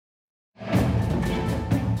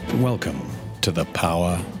Welcome to the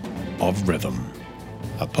Power of Rhythm,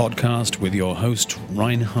 a podcast with your host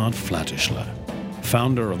Reinhard Flattischler,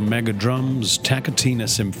 founder of Mega Drums, Takatina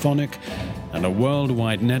Symphonic, and a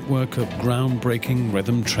worldwide network of groundbreaking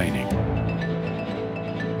rhythm training.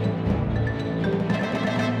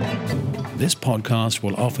 This podcast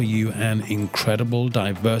will offer you an incredible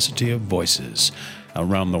diversity of voices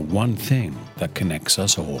around the one thing that connects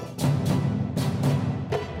us all: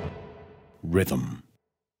 rhythm.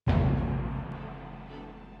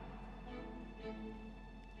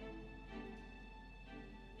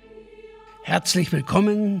 Herzlich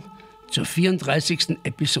willkommen zur 34.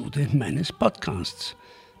 Episode meines Podcasts,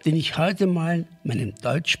 den ich heute mal meinen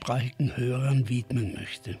deutschsprachigen Hörern widmen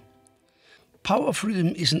möchte. Power of Rhythm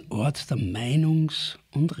ist ein Ort der Meinungs-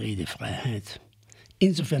 und Redefreiheit.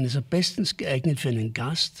 Insofern ist er bestens geeignet für einen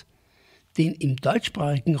Gast, den im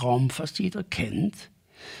deutschsprachigen Raum fast jeder kennt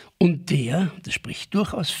und der, das spricht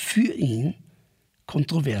durchaus für ihn,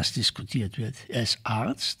 kontrovers diskutiert wird. Er ist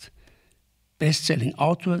Arzt,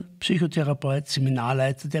 Bestselling-Autor, Psychotherapeut,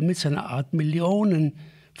 Seminarleiter, der mit seiner Art Millionen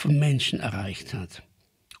von Menschen erreicht hat.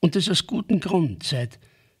 Und das aus gutem Grund. Seit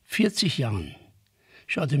 40 Jahren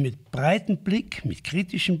schaut er mit breitem Blick, mit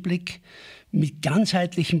kritischem Blick, mit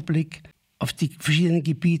ganzheitlichem Blick auf die verschiedenen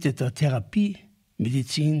Gebiete der Therapie,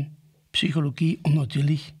 Medizin, Psychologie und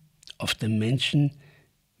natürlich auf den Menschen.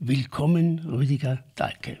 Willkommen, Rüdiger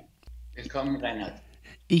Dahlke. Willkommen, Reinhard.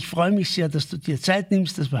 Ich freue mich sehr, dass du dir Zeit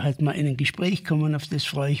nimmst, dass wir heute mal in ein Gespräch kommen. Auf das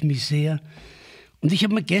freue ich mich sehr. Und ich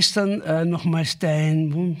habe mir gestern nochmals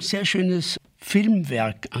dein sehr schönes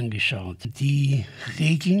Filmwerk angeschaut. Die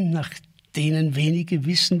Regeln, nach denen wenige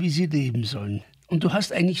wissen, wie sie leben sollen. Und du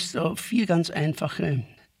hast eigentlich so 4 ganz einfache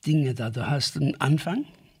Dinge da. Du hast einen Anfang,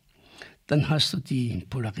 dann hast du die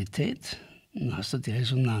Polarität, dann hast du die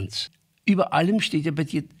Resonanz. Über allem steht ja bei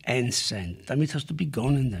dir Einssein. Damit hast du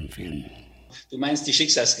begonnen, dein Film. Du meinst die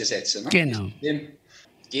Schicksalsgesetze, ne? Genau.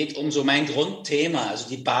 Es geht um so mein Grundthema, also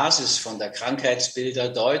die Basis von der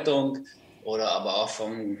Krankheitsbilderdeutung oder aber auch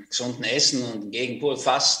vom gesunden Essen und dem Gegenpol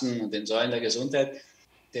Fasten und den Säulen der Gesundheit,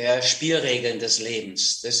 der Spielregeln des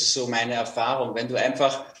Lebens. Das ist so meine Erfahrung. Wenn du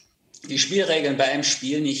einfach die Spielregeln bei einem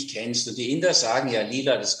Spiel nicht kennst und die Inder sagen ja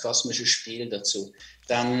lila, das kosmische Spiel dazu,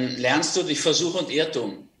 dann lernst du durch Versuch und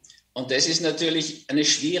Irrtum. Und das ist natürlich eine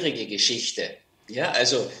schwierige Geschichte. Ja,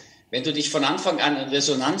 also wenn du dich von Anfang an in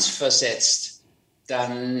Resonanz versetzt,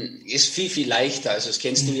 dann ist viel leichter. Also das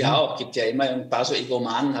kennst du ja auch. Es gibt ja immer ein paar so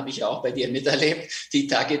Egomanen, habe ich ja auch bei dir miterlebt, die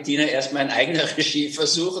Takatina erstmal in eigener Regie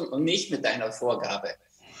versuchen und nicht mit deiner Vorgabe.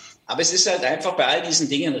 Aber es ist halt einfach bei all diesen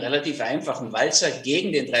Dingen relativ einfach. Ein Walzer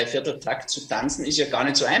gegen den Dreivierteltakt zu tanzen, ist ja gar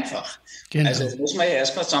nicht so einfach. Genau. Also das muss man ja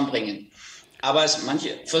erstmal zusammenbringen. Aber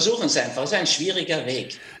manche versuchen es einfach. Es ist ein schwieriger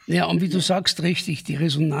Weg. Ja, und wie du sagst, richtig, die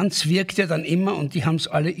Resonanz wirkt ja dann immer und die haben es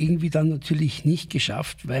alle irgendwie dann natürlich nicht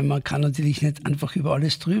geschafft, weil man kann natürlich nicht einfach über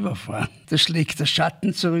alles drüber fahren. Da schlägt der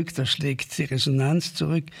Schatten zurück, da schlägt die Resonanz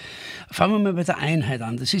zurück. Fangen wir mal bei der Einheit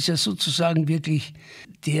an. Das ist ja sozusagen wirklich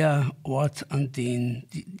der Ort, an den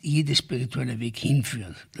jeder spirituelle Weg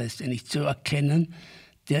hinführt. Letztendlich zu erkennen,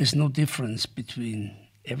 there is no difference between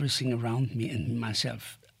everything around me and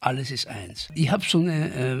myself. Alles ist eins. Ich habe so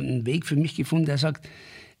einen Weg für mich gefunden, der sagt,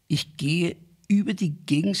 ich gehe über die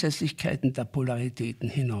Gegensätzlichkeiten der Polaritäten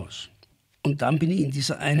hinaus. Und dann bin ich in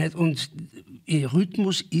dieser Einheit. Und ihr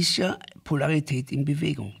Rhythmus ist ja Polarität in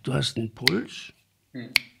Bewegung. Du hast einen Puls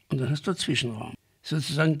und dann hast du einen Zwischenraum.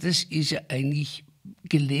 Sozusagen, das ist ja eigentlich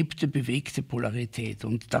gelebte, bewegte Polarität.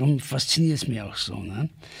 Und darum fasziniert es mich auch so. Ne?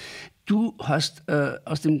 Du hast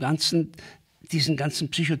aus dem Ganzen diesen ganzen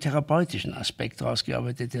psychotherapeutischen Aspekt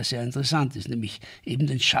rausgearbeitet, der sehr interessant ist, nämlich eben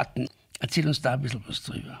den Schatten. Erzähl uns da ein bisschen was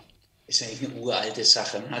drüber. Das ist eigentlich eine uralte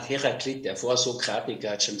Sache. Hat Heraklit, der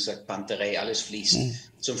Vorsokratiker, hat schon gesagt, Panterei, alles fließt.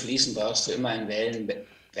 Zum Fließen brauchst du immer ein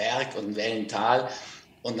Wellenberg und ein Wellental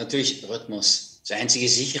und natürlich Rhythmus. Das einzige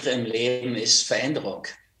sichere im Leben ist Veränderung.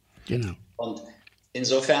 Genau. Und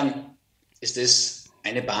insofern ist es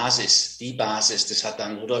eine Basis, die Basis. Das hat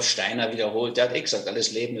dann Rudolf Steiner wiederholt. Der hat gesagt,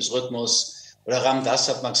 alles Leben ist Rhythmus. Oder Ram Dass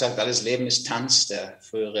hat man gesagt, alles Leben ist Tanz, der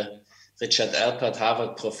frühere Richard Alpert,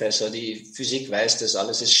 Harvard-Professor. Die Physik weiß das,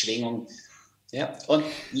 alles ist Schwingung. Ja? Und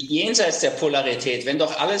jenseits der Polarität, wenn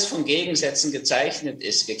doch alles von Gegensätzen gezeichnet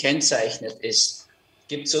ist, gekennzeichnet ist,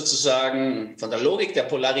 gibt es sozusagen von der Logik der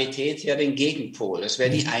Polarität her den Gegenpol. Das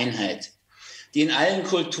wäre die Einheit, die in allen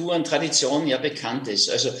Kulturen, Traditionen ja bekannt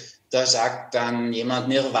ist. Also da sagt dann jemand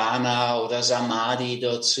Nirvana oder Samadhi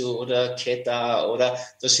dazu oder Keta oder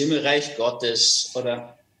das Himmelreich Gottes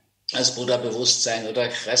oder das Buddha-Bewusstsein oder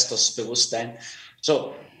Christus-Bewusstsein.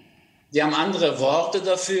 So, die haben andere Worte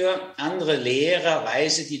dafür, andere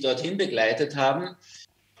Lehrerweise, die dorthin begleitet haben.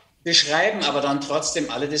 beschreiben aber dann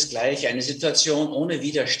trotzdem alle das Gleiche, eine Situation ohne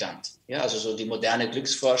Widerstand. Ja, also so die moderne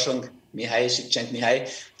Glücksforschung, Csikszentmihalyi,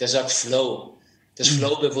 der sagt Flow, das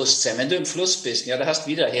Flow-Bewusstsein. Wenn du im Fluss bist, ja, da hast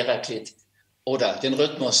du wieder Heraklit oder den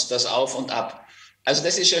Rhythmus, das Auf und Ab. Also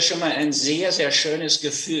das ist ja schon mal ein sehr, sehr schönes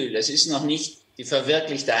Gefühl. Das ist noch nicht die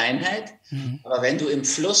verwirklichte Einheit, aber wenn du im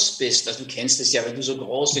Fluss bist, also du kennst es ja, wenn du so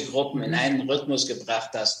große Gruppen in einen Rhythmus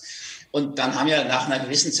gebracht hast, und dann haben ja nach einer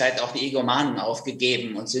gewissen Zeit auch die Egomanen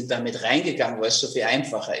aufgegeben und sind damit reingegangen, weil es so viel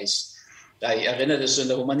einfacher ist. Da ich erinnere das so in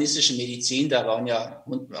der humanistischen Medizin, da waren ja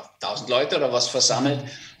 1000 Leute oder was versammelt.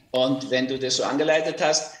 Und wenn du das so angeleitet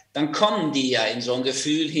hast, dann kommen die ja in so ein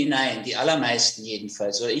Gefühl hinein, die allermeisten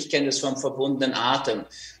jedenfalls. Oder ich kenne das vom verbundenen Atem.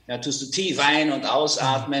 Da tust du tief ein- und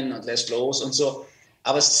ausatmen und lässt los und so.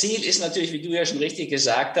 Aber das Ziel ist natürlich, wie du ja schon richtig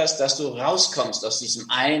gesagt hast, dass du rauskommst aus diesem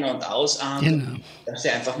Ein- und Ausatmen, dass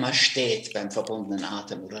der einfach mal steht beim verbundenen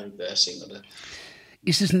Atem oder Reversing. Oder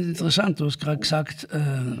ist es nicht interessant? Du hast gerade gesagt,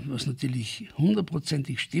 was natürlich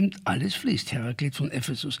 100%ig stimmt, alles fließt. Heraklit von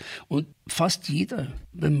Ephesus. Und fast jeder,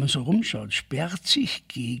 wenn man so rumschaut, sperrt sich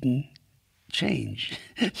gegen Change.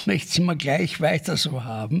 Möchte es immer gleich weiter so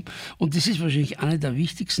haben. Und das ist wahrscheinlich eine der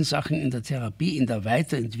wichtigsten Sachen in der Therapie, in der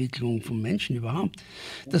Weiterentwicklung von Menschen überhaupt,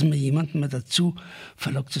 dass man jemanden mal dazu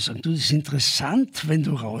verlockt zu sagen, du, das ist interessant, wenn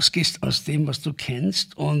du rausgehst aus dem, was du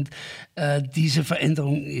kennst, und diese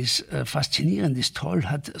Veränderung ist faszinierend, ist toll,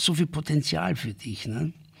 hat so viel Potenzial für dich.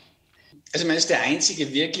 Ne? Also man ist der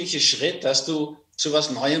einzige wirkliche Schritt, dass du zu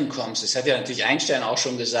was Neuem kommst. Das hat ja natürlich Einstein auch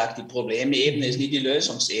schon gesagt, die Problemebene ist nie die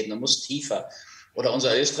Lösungsebene, muss tiefer. Oder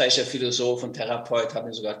unser österreichischer Philosoph und Therapeut, haben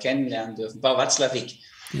wir sogar kennenlernen dürfen, Watzlawick.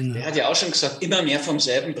 Genau. Der hat ja auch schon gesagt, immer mehr vom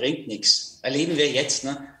selben bringt nichts. Erleben wir jetzt,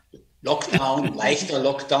 ne? Lockdown, leichter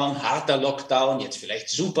Lockdown, harter Lockdown, jetzt vielleicht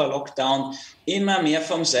super Lockdown, immer mehr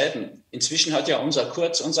vom selben. Inzwischen hat ja unser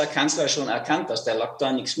Kanzler schon erkannt, dass der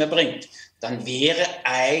Lockdown nichts mehr bringt. Dann wäre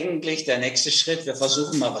eigentlich der nächste Schritt, wir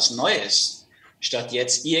versuchen mal was Neues. Statt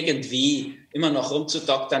jetzt irgendwie immer noch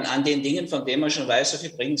rumzudoktern an den Dingen, von denen man schon weiß, so viel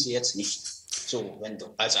bringen sie jetzt nicht. So, wenn du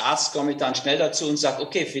als Arzt komme ich dann schnell dazu und sage,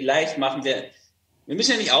 okay, vielleicht machen wir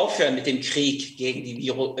müssen ja nicht aufhören mit dem Krieg gegen die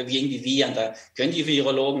Viren, da können die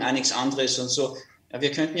Virologen auch nichts anderes und so. Ja,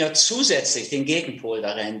 wir könnten ja zusätzlich den Gegenpol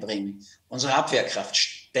da reinbringen, unsere Abwehrkraft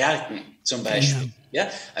stärken zum Beispiel. Ja,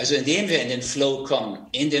 also indem wir in den Flow kommen,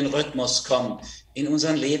 in den Rhythmus kommen, in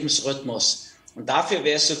unseren Lebensrhythmus. Und dafür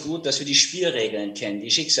wäre es so gut, dass wir die Spielregeln kennen, die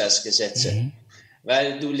Schicksalsgesetze.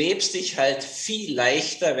 Weil du lebst dich halt viel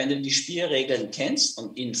leichter, wenn du die Spielregeln kennst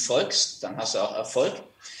und ihnen folgst, dann hast du auch Erfolg.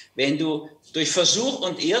 Wenn du durch Versuch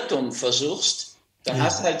und Irrtum versuchst, dann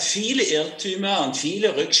hast du halt viele Irrtümer und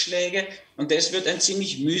viele Rückschläge und das wird ein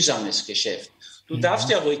ziemlich mühsames Geschäft. Du darfst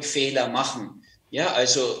ja ruhig Fehler machen. Ja,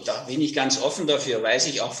 also da bin ich ganz offen dafür, weiß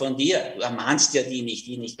ich auch von dir. Du ermahnst ja die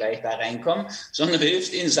nicht gleich da reinkommen, sondern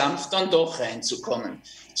hilfst ihnen sanft dann doch reinzukommen.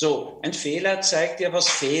 So, ein Fehler zeigt dir was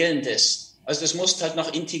Fehlendes. Also das musst du halt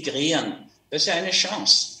noch integrieren. Das ist ja eine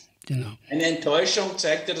Chance. Genau. Eine Enttäuschung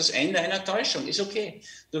zeigt dir das Ende einer Täuschung. Ist okay.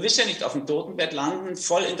 Du wirst ja nicht auf dem Totenbett landen,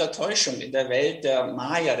 voll in der Täuschung, in der Welt der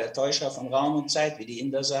Maya, der Täuscher von Raum und Zeit, wie die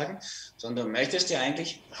Inder sagen, sondern du möchtest ja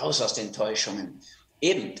eigentlich raus aus den Täuschungen.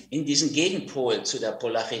 Eben in diesen Gegenpol zu der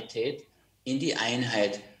Polarität, in die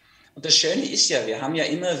Einheit. Und das Schöne ist ja, wir haben ja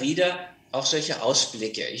immer wieder auch solche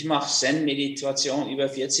Ausblicke. Ich mache Zen-Meditation über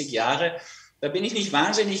 40 Jahre. Da bin ich nicht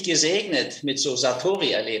wahnsinnig gesegnet mit so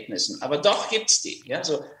Satori-Erlebnissen, aber doch gibt's die. Ja,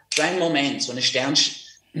 so ein Moment, so eine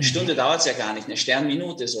Stunde dauert es ja gar nicht, eine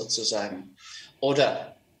Sternminute sozusagen.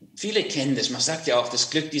 Oder viele kennen das, man sagt ja auch, das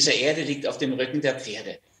Glück dieser Erde liegt auf dem Rücken der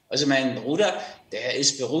Pferde. Also mein Bruder, der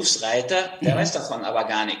ist Berufsreiter, der weiß davon aber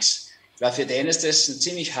gar nichts. Weil für den ist das eine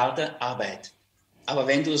ziemlich harte Arbeit. Aber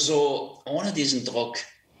wenn du so ohne diesen Druck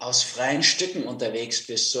aus freien Stücken unterwegs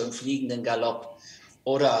bist, so im fliegenden Galopp,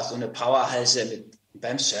 oder so eine Powerhalse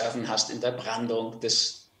beim Surfen hast in der Brandung,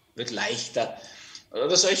 das wird leichter.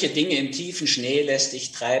 Oder solche Dinge im tiefen Schnee lässt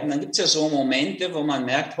dich treiben. Dann gibt es ja so Momente, wo man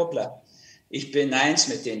merkt, hoppla, ich bin eins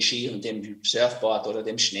mit den Ski und dem Surfboard oder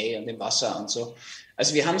dem Schnee und dem Wasser und so.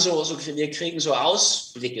 Also wir haben wir kriegen so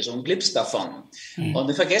Ausblicke, so einen Glimpse davon. Und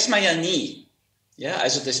das vergessen wir ja nie. Ja,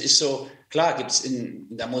 also das ist so, klar, gibt es in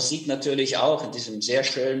der Musik natürlich auch, in diesem sehr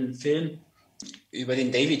schönen Film über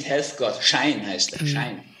den David Helfgott, Shine heißt er,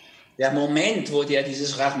 Shine. Der Moment, wo der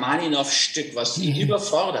dieses Rachmaninow-Stück, was ihn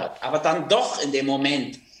überfordert, aber dann doch in dem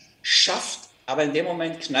Moment schafft, aber in dem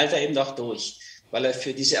Moment knallt er eben doch durch, weil er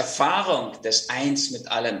für diese Erfahrung des Eins mit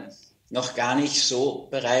allem noch gar nicht so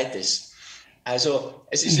bereit ist. Also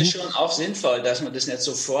es ist ja schon auch sinnvoll, dass man das nicht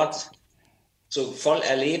sofort so voll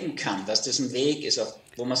erleben kann, dass das ein Weg ist,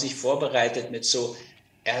 wo man sich vorbereitet mit so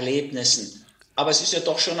Erlebnissen. Aber es ist ja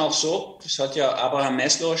doch schon auch so, das hat ja Abraham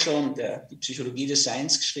Maslow schon, der die Psychologie des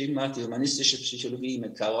Seins geschrieben hat, die humanistische Psychologie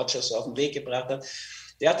mit Carl Rogers auf den Weg gebracht hat,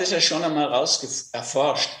 der hat das ja schon einmal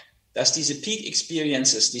erforscht, dass diese Peak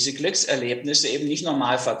Experiences, diese Glückserlebnisse eben nicht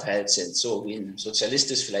normal verteilt sind, so wie ein Sozialist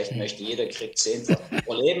es vielleicht möchte, jeder kriegt 10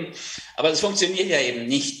 pro Leben. Aber das funktioniert ja eben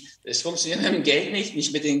nicht. Das funktioniert mit dem Geld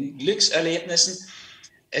nicht mit den Glückserlebnissen.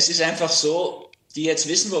 Es ist einfach so, die jetzt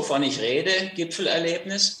wissen, wovon ich rede,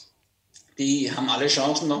 Gipfelerlebnis, die haben alle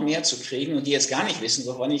Chancen, noch mehr zu kriegen. Und die jetzt gar nicht wissen,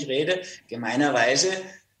 wovon ich rede, gemeinerweise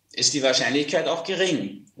ist die Wahrscheinlichkeit auch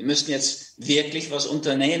gering. Wir müssten jetzt wirklich was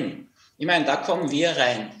unternehmen. Ich meine, da kommen wir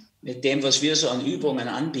rein mit dem, was wir so an Übungen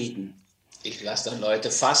anbieten. Ich lasse dann Leute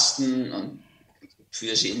fasten und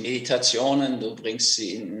führe sie in Meditationen, du bringst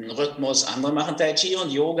sie in einen Rhythmus. Andere machen Tai Chi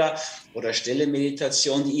und Yoga oder stille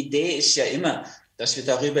Meditation. Die Idee ist ja immer, dass wir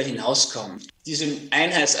darüber hinauskommen, diese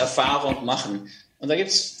Einheitserfahrung machen. Und da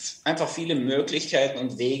gibt es einfach viele Möglichkeiten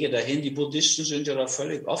und Wege dahin. Die Buddhisten sind ja da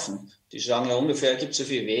völlig offen. Die sagen ja ungefähr, es gibt so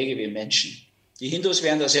viele Wege wie Menschen. Die Hindus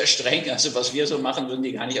wären da sehr streng, also was wir so machen, würden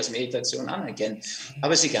die gar nicht als Meditation anerkennen.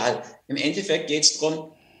 Aber ist egal. Im Endeffekt geht es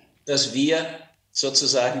darum, dass wir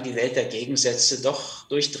sozusagen die Welt der Gegensätze doch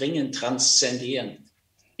durchdringen, transzendieren,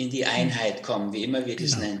 in die Einheit kommen, wie immer wir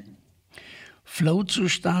das nennen.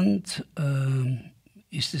 Flow-Zustand,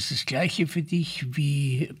 ist es das Gleiche für dich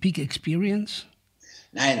wie Peak Experience?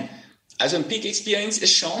 Nein, also ein Peak Experience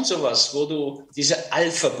ist schon sowas, wo du diese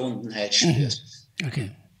Allverbundenheit spürst.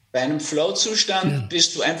 Okay. Bei einem Flow-Zustand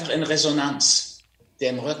bist du einfach in Resonanz,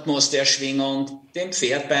 dem Rhythmus der Schwingung, dem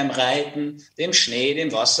Pferd beim Reiten, dem Schnee,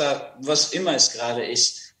 dem Wasser, was immer es gerade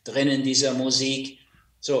ist, drin in dieser Musik.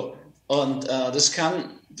 So. Und das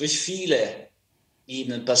kann durch viele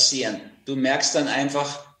Ebenen passieren. Du merkst dann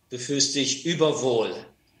einfach, du fühlst dich überwohl.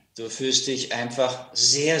 Du fühlst dich einfach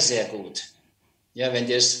sehr, sehr gut. Ja, wenn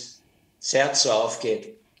dir das Herz so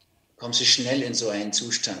aufgeht, kommst du schnell in so einen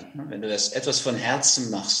Zustand. Wenn du das etwas von Herzen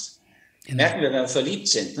machst, merken wir, wenn wir verliebt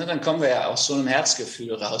sind, dann kommen wir ja aus so einem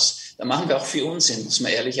Herzgefühl raus. Da machen wir auch viel Unsinn, muss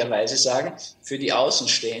man ehrlicherweise sagen, für die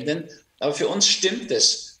Außenstehenden. Aber für uns stimmt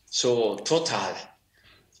es so total.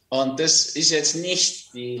 Und das ist jetzt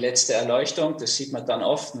nicht die letzte Erleuchtung. Das sieht man dann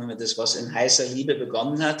oft, wenn man das, was in heißer Liebe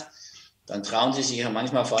begonnen hat. Dann trauen sie sich ja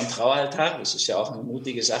manchmal vor einen Traualtar. Das ist ja auch eine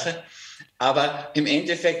mutige Sache. Aber im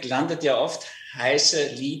Endeffekt landet ja oft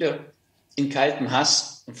heiße Liebe in kaltem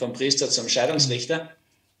Hass und vom Priester zum Scheidungsrichter.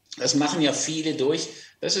 Das machen ja viele durch.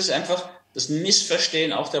 Das ist einfach das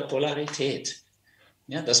Missverstehen auch der Polarität.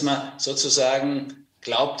 Ja, dass man sozusagen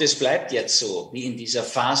glaubt, es bleibt jetzt so, wie in dieser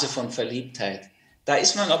Phase von Verliebtheit. Da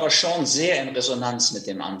ist man aber schon sehr in Resonanz mit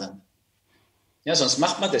dem anderen. Ja, sonst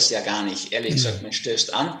macht man das ja gar nicht. Ehrlich gesagt, man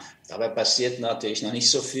stößt an. Dabei passiert natürlich noch nicht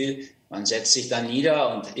so viel. Man setzt sich da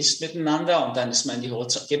nieder und isst miteinander und dann ist man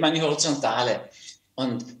geht man in die Horizontale.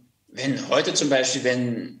 Und wenn heute zum Beispiel,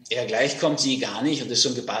 wenn er gleich kommt, sie gar nicht und es so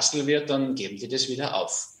ein Gebastel wird, dann geben die das wieder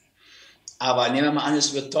auf. Aber nehmen wir mal an,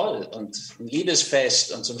 es wird toll und ein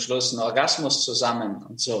Liebesfest und zum Schluss ein Orgasmus zusammen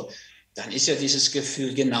und so. Dann ist ja dieses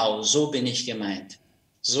Gefühl, genau, so bin ich gemeint.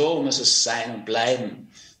 So muss es sein und bleiben.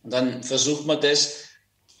 Und dann versucht man das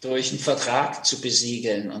durch einen Vertrag zu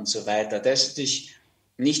besiegeln und so weiter. Das ist natürlich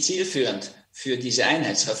nicht zielführend für diese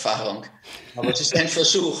Einheitserfahrung. Aber es ist ein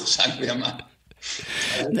Versuch, sagen wir mal.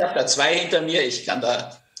 Also ich habe da 2 hinter mir, ich kann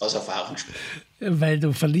da aus Erfahrung sprechen. Weil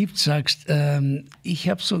du verliebt sagst, ich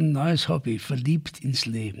habe so ein neues Hobby, verliebt ins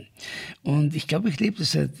Leben. Und ich glaube, ich lebe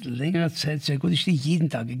das seit längerer Zeit sehr gut. Ich stehe jeden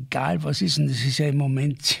Tag, egal was ist. Und es ist ja im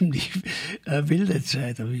Moment ziemlich wilde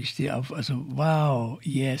Zeit, aber ich stehe auf. Also wow,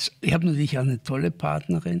 yes. Ich habe natürlich auch eine tolle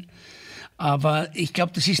Partnerin. Aber ich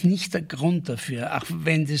glaube, das ist nicht der Grund dafür, auch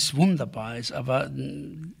wenn das wunderbar ist. Aber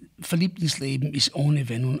verliebt ins Leben ist ohne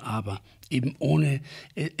Wenn und Aber. Eben ohne,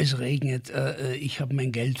 es regnet, ich habe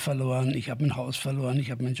mein Geld verloren, ich habe mein Haus verloren, ich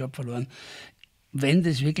habe meinen Job verloren. Wenn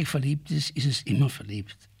das wirklich verliebt ist, ist es immer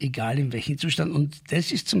verliebt, egal in welchem Zustand. Und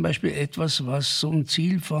das ist zum Beispiel etwas, was so ein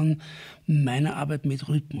Ziel von meiner Arbeit mit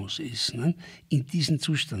Rhythmus ist, ne? In diesen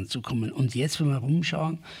Zustand zu kommen. Und jetzt, wenn wir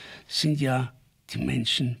rumschauen, sind ja die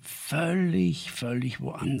Menschen völlig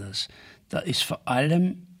woanders. Da ist vor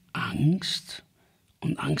allem Angst.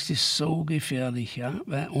 Und Angst ist so gefährlich, ja,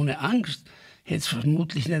 weil ohne Angst hätte es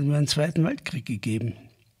vermutlich nicht mehr einen Zweiten Weltkrieg gegeben.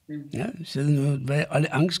 Ja, ist ja nur, weil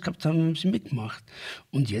alle Angst gehabt haben, haben sie mitgemacht.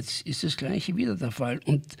 Und jetzt ist das Gleiche wieder der Fall.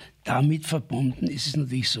 Und damit verbunden ist es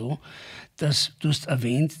natürlich so, dass, du hast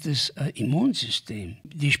erwähnt, das Immunsystem.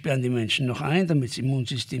 Die sperren die Menschen noch ein, damit das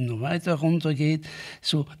Immunsystem noch weiter runtergeht.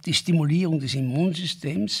 So, die Stimulierung des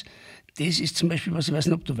Immunsystems, Das ist zum Beispiel, was ich weiß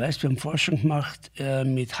nicht, ob du weißt, wir haben Forschung gemacht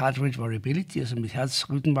mit Heart Rate Variability, also mit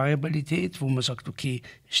Herzrhythmusvariabilität, wo man sagt, okay,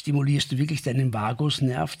 stimulierst du wirklich deinen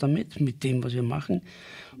Vagusnerv damit, mit dem, was wir machen?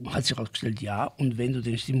 Und hat sich herausgestellt, ja. Und wenn du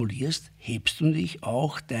den stimulierst, hebst du dich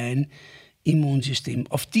auch dein Immunsystem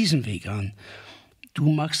auf diesem Weg an.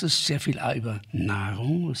 Du machst das sehr viel auch über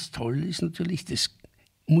Nahrung, was toll ist natürlich. Das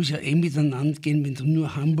muss ja miteinander gehen, wenn du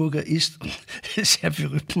nur Hamburger isst und sehr viel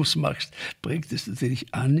Rhythmus machst, bringt das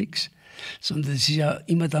natürlich auch nichts. Sondern es ist ja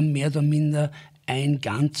immer dann mehr oder minder ein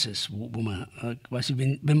Ganzes, wo man quasi,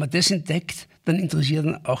 wenn man das entdeckt, dann interessiert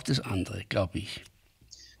dann auch das andere, glaube ich.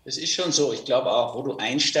 Das ist schon so. Ich glaube auch, wo du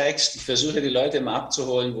einsteigst, ich versuche die Leute immer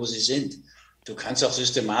abzuholen, wo sie sind. Du kannst auch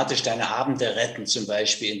systematisch deine Abende retten, zum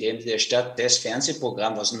Beispiel, indem du dir statt des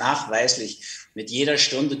Fernsehprogramms, was nachweislich mit jeder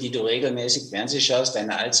Stunde, die du regelmäßig Fernsehen schaust,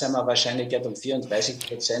 deine Alzheimer-Wahrscheinlichkeit um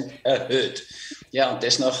 34% erhöht. Ja, und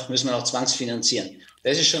das müssen wir noch zwangsfinanzieren.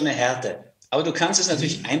 Das ist schon eine Härte. Aber du kannst es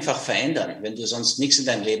natürlich einfach verändern, wenn du sonst nichts in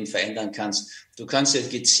deinem Leben verändern kannst. Du kannst dir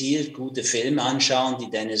gezielt gute Filme anschauen, die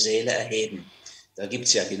deine Seele erheben. Da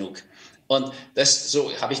gibt's ja genug. Und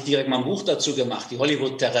so habe ich direkt mal ein Buch dazu gemacht, die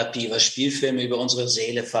Hollywood-Therapie, was Spielfilme über unsere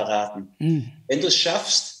Seele verraten. Wenn du es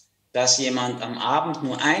schaffst, dass jemand am Abend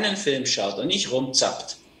nur einen Film schaut und nicht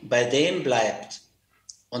rumzappt, bei dem bleibt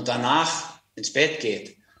und danach ins Bett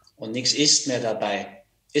geht und nichts isst mehr dabei,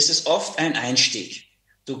 ist es oft ein Einstieg.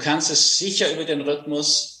 Du kannst es sicher über den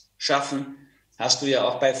Rhythmus schaffen, hast du ja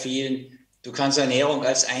auch bei vielen. Du kannst Ernährung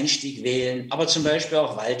als Einstieg wählen, aber zum Beispiel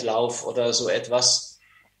auch Waldlauf oder so etwas.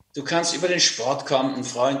 Du kannst über den Sport kommen. Ein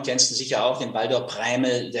Freund kennst du sicher auch, den Baldur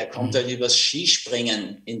Preimel, der kommt halt übers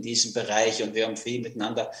Skispringen in diesem Bereich und wir haben viel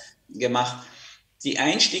miteinander gemacht. Die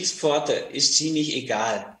Einstiegspforte ist ziemlich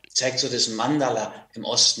egal. Zeigt so das Mandala im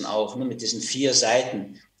Osten auch, ne, mit diesen 4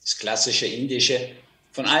 Seiten, das klassische Indische.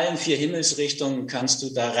 Von allen 4 Himmelsrichtungen kannst du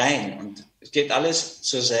da rein und es geht alles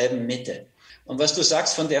zur selben Mitte. Und was du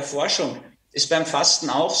sagst von der Forschung, ist beim Fasten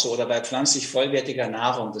auch so oder bei pflanzlich vollwertiger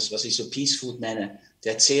Nahrung, das, was ich so Peace Food nenne.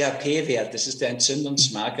 Der CRP-Wert, das ist der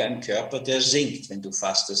Entzündungsmarker im Körper, der sinkt, wenn du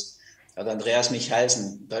fastest. Hat Andreas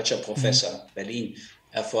Michalsen, deutscher Professor, Berlin,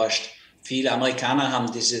 erforscht. Viele Amerikaner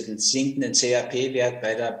haben diesen sinkenden CRP-Wert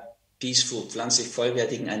bei der Peace Food, pflanzlich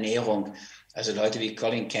vollwertigen Ernährung. Also Leute wie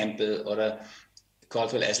Colin Campbell oder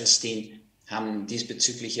Caldwell Esselstyn haben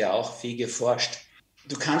diesbezüglich ja auch viel geforscht.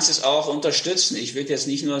 Du kannst es auch unterstützen. Ich würde jetzt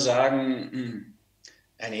nicht nur sagen,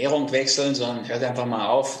 Ernährung wechseln, sondern hört einfach mal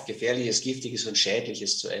auf, Gefährliches, Giftiges und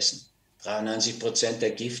Schädliches zu essen. 93%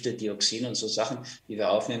 der Gifte, Dioxin und so Sachen, die wir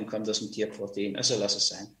aufnehmen, kommt aus dem Tierprotein. Also lass es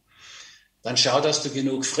sein. Dann schau, dass du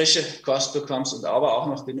genug frische Kost bekommst und aber auch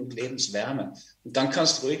noch genug Lebenswärme. Und dann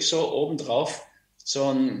kannst du ruhig so obendrauf so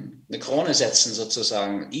eine Krone setzen,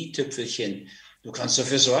 sozusagen, i-Tüpfelchen. Du kannst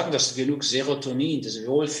dafür sorgen, dass du genug Serotonin, das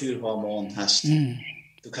Wohlfühlhormon hast.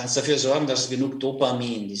 Du kannst dafür sorgen, dass du genug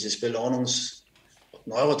Dopamin, dieses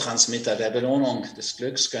Neurotransmitter der Belohnung, des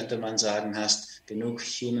Glücks, könnte man sagen, hast. Genug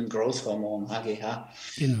Human Growth Hormon, HGH.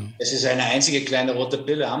 Genau. Es ist eine einzige kleine rote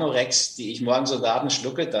Pille, Amorex, die ich morgens und abends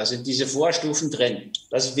schlucke. Da sind diese Vorstufen drin.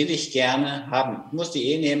 Das will ich gerne haben. Ich muss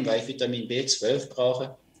die nehmen, weil ich Vitamin B12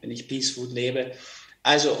 brauche, wenn ich Peace Food lebe.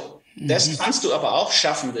 Also, das kannst du aber auch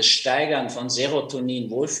schaffen, das Steigern von Serotonin,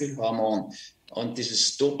 Wohlfühlhormon und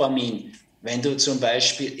dieses Dopamin, wenn du zum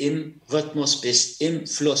Beispiel im Rhythmus bist, im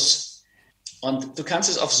Fluss. Und du kannst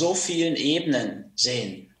es auf so vielen Ebenen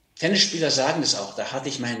sehen. Tennisspieler sagen das auch, da hatte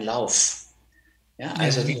ich meinen Lauf. Ja,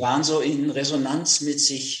 also die waren so in Resonanz mit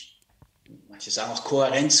sich, manche sagen auch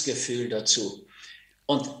Kohärenzgefühl dazu.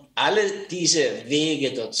 Und alle diese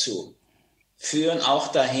Wege dazu führen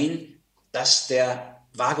auch dahin, dass der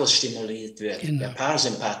Vagus stimuliert wird, der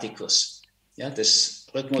Parasympathikus. Ja, das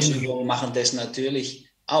Rhythmusübungen machen das natürlich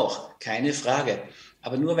auch, keine Frage.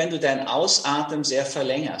 Aber nur wenn du dein Ausatmen sehr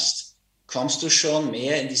verlängerst, kommst du schon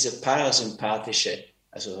mehr in diese parasympathische,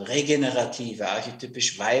 also regenerative,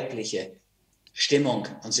 archetypisch weibliche Stimmung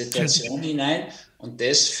und Situation hinein. Und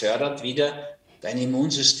das fördert wieder dein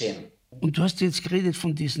Immunsystem. Und du hast jetzt geredet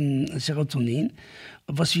von diesem Serotonin.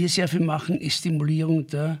 Was wir sehr viel machen, ist Stimulierung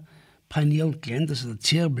der Pineal Gland, also der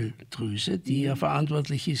Zirbeldrüse, die ja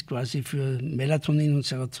verantwortlich ist quasi für Melatonin und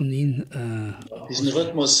Serotonin. Diesen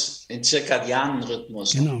Rhythmus, den zirkadianen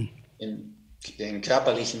Rhythmus, genau. Den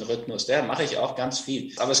körperlichen Rhythmus, der mache ich auch ganz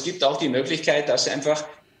viel. Aber es gibt auch die Möglichkeit, dass du einfach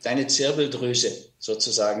deine Zirbeldrüse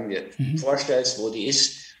sozusagen dir vorstellst, wo die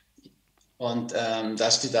ist und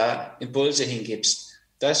dass du da Impulse hingibst.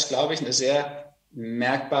 Das ist, glaube ich, eine sehr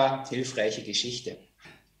merkbar hilfreiche Geschichte.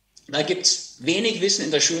 Da gibt es wenig Wissen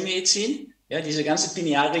in der Schulmedizin. Ja, diese ganze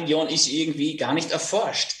Pinealregion ist irgendwie gar nicht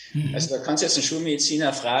erforscht. Also da kannst du jetzt einen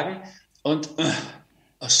Schulmediziner fragen und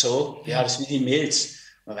Ach so, ja, das ist wie die Milz.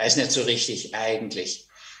 Man weiß nicht so richtig eigentlich.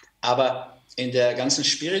 Aber in der ganzen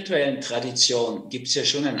spirituellen Tradition gibt es ja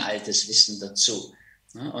schon ein altes Wissen dazu.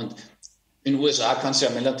 Und in den USA kannst du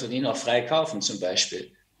ja Melatonin auch frei kaufen zum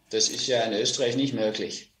Beispiel. Das ist ja in Österreich nicht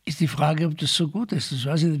möglich. Ist die Frage, ob das so gut ist. Das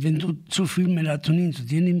weiß ich nicht. Wenn du zu viel Melatonin zu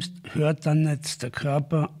dir nimmst, hört dann nicht der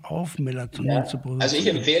Körper auf, Melatonin zu produzieren? Also ich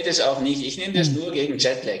empfehle das auch nicht. Ich nehme das nur gegen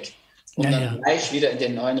Jetlag, um dann gleich wieder in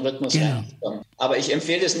den neuen Rhythmus reinzukommen. Aber ich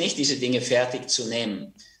empfehle es nicht, diese Dinge fertig zu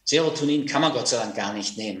nehmen. Serotonin kann man Gott sei Dank gar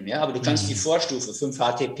nicht nehmen. Ja? Aber du kannst die Vorstufe,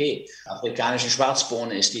 5-HTP, afrikanische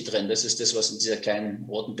Schwarzbohne ist die drin. Das ist das, was in dieser kleinen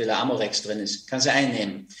roten Pille Amorex drin ist. Kannst du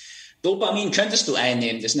einnehmen. Dopamin könntest du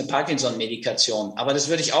einnehmen, das ist eine Parkinson-Medikation. Aber das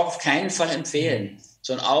würde ich auch auf keinen Fall empfehlen,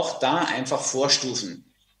 sondern auch da einfach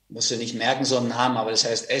Vorstufen. Musst du nicht merken, so einen Namen, aber das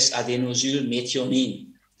heißt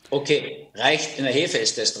S-Adenosylmethionin. Okay, reicht, in der Hefe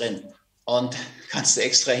ist das drin. Und kannst du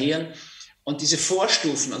extrahieren. Und diese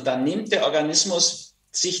Vorstufen, und dann nimmt der Organismus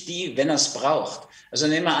sich die, wenn er es braucht. Also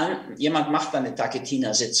nehmen wir an, jemand macht eine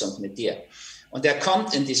Taketina-Sitzung mit dir. Und der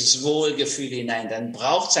kommt in dieses Wohlgefühl hinein. Dann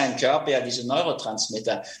braucht sein Körper ja diese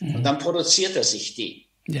Neurotransmitter. Und dann produziert er sich die.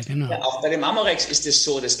 Ja, genau. Ja, auch bei dem Amorex ist es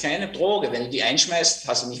so, das ist keine Droge. Wenn du die einschmeißt,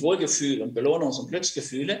 hast du nicht Wohlgefühl und Belohnungs- und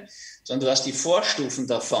Glücksgefühle, sondern du hast die Vorstufen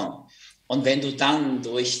davon. Und wenn du dann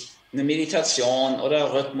durch eine Meditation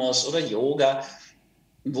oder Rhythmus oder Yoga,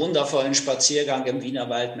 einen wundervollen Spaziergang im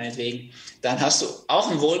Wienerwald meinetwegen, dann hast du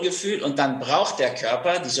auch ein Wohlgefühl und dann braucht der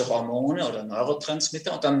Körper diese Hormone oder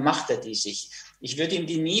Neurotransmitter und dann macht er die sich. Ich würde ihm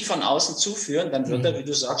die nie von außen zuführen, dann wird er, wie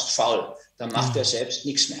du sagst, faul. Dann macht er selbst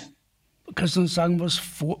nichts mehr. Kannst du uns sagen, was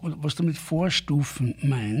du mit Vorstufen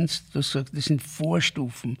meinst? Du sagst, das sind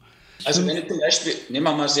Vorstufen. Also wenn du zum Beispiel, nehmen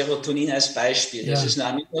wir mal Serotonin als Beispiel, das ist eine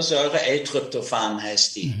Aminosäure, L-Tryptophan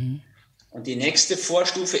heißt die. Und die nächste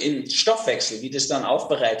Vorstufe im Stoffwechsel, wie das dann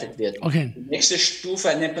aufbereitet wird, die nächste Stufe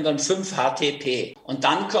nennt man dann 5-HTP. Und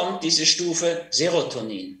dann kommt diese Stufe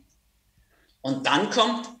Serotonin. Und dann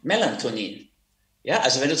kommt Melatonin. Ja,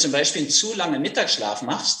 also wenn du zum Beispiel einen zu langen Mittagsschlaf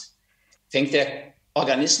machst, fängt der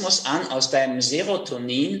Organismus an, aus deinem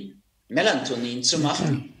Serotonin Melatonin zu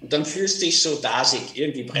machen. Und dann fühlst du dich so dasig,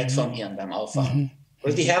 irgendwie Brett vom Hirn beim Aufwachen.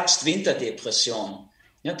 Oder die Herbst-Winter-Depression.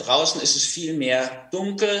 Ja, draußen ist es viel mehr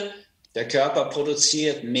dunkel. Der Körper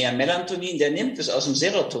produziert mehr Melatonin, der nimmt es aus dem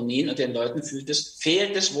Serotonin und den Leuten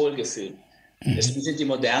fehlt das Wohlgefühl. Deswegen sind die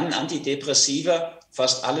modernen Antidepressiva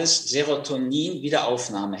fast alles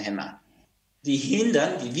Serotonin-Wiederaufnahmehämmer. Die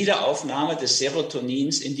hindern die Wiederaufnahme des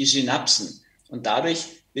Serotonins in die Synapsen und dadurch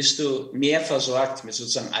bist du mehr versorgt mit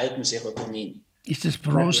sozusagen altem Serotonin. Ist das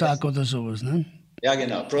Prozac oder sowas, ne? Ja,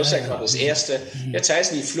 genau. Prozac war das erste. Jetzt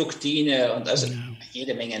heißen die Fluktine und also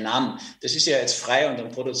jede Menge Namen. Das ist ja jetzt frei und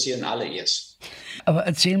dann produzieren alle ihrs. Aber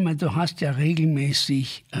erzähl mal, du hast ja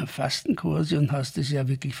regelmäßig Fastenkurse und hast es ja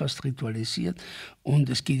wirklich fast ritualisiert. Und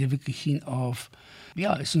es geht ja wirklich hin auf,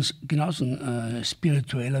 ja, es ist genauso ein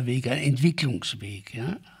spiritueller Weg, ein Entwicklungsweg.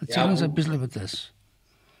 Ja? Erzähl uns ein bisschen über das.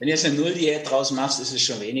 Wenn du jetzt eine Nulldiät draus machst, ist es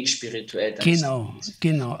schon wenig spirituell.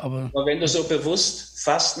 Genau. Aber wenn du so bewusst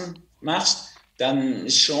Fasten machst, dann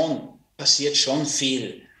passiert schon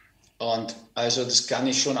viel. Und also das kann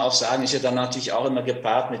ich schon auch sagen, ist ja dann natürlich auch immer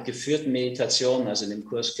gepaart mit geführten Meditationen, also in dem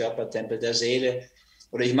Kurs Körpertempel der Seele.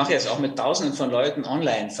 Oder ich mache jetzt auch mit Tausenden von Leuten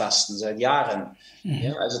Online-Fasten seit Jahren.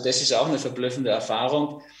 Ja, also das ist auch eine verblüffende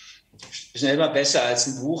Erfahrung. Ist immer besser als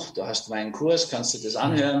ein Buch. Da hast du meinen Kurs, kannst du das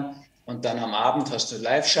anhören und dann am Abend hast du eine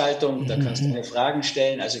Live-Schaltung, da kannst du mir Fragen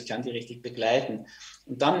stellen, also ich kann die richtig begleiten.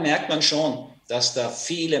 Und dann merkt man schon, dass da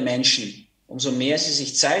viele Menschen, umso mehr sie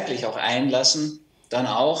sich zeitlich auch einlassen, dann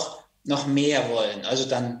auch noch mehr wollen, also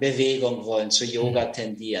dann Bewegung wollen, zu Yoga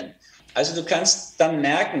tendieren. Also du kannst dann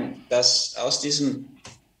merken, dass aus diesem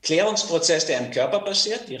Klärungsprozess, der im Körper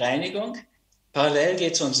passiert, die Reinigung, parallel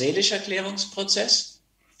geht so ein seelischer Klärungsprozess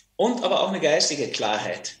und aber auch eine geistige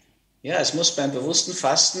Klarheit. Ja, es muss beim bewussten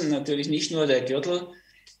Fasten natürlich nicht nur der Gürtel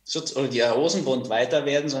oder der Hosenbund weiter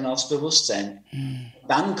werden, sondern auch das Bewusstsein.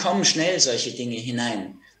 Dann kommen schnell solche Dinge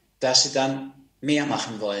hinein, dass sie dann mehr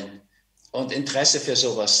machen wollen und Interesse für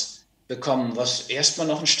sowas bekommen, was erstmal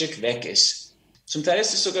noch ein Stück weg ist. Zum Teil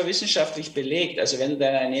ist es sogar wissenschaftlich belegt. Also wenn du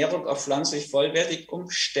deine Ernährung auf pflanzlich vollwertig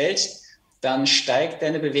umstellst, dann steigt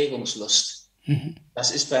deine Bewegungslust.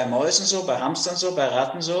 Das ist bei Mäusen so, bei Hamstern so, bei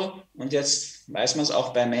Ratten so und jetzt weiß man es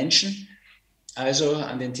auch bei Menschen. Also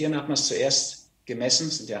an den Tieren hat man es zuerst gemessen,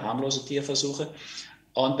 das sind ja harmlose Tierversuche.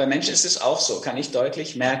 Und bei Menschen ist es auch so, kann ich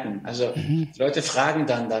deutlich merken. Also Leute fragen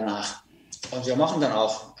dann danach. Und wir machen dann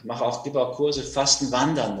auch, gebe auch Kurse, Fasten,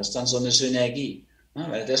 Wandern, das ist dann so eine Synergie. Ja,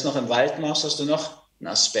 wenn du das noch im Wald machst, hast du noch einen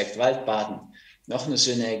Aspekt, Waldbaden, noch eine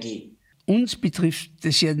Synergie. uns betrifft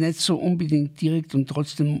das ja nicht so unbedingt direkt und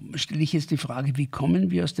trotzdem stelle ich jetzt die Frage, wie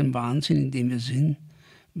kommen wir aus dem Wahnsinn, in dem wir sind,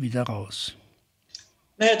 wieder raus?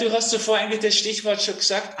 Naja, du hast zuvor eigentlich das Stichwort schon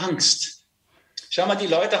gesagt, Angst. Schau mal, die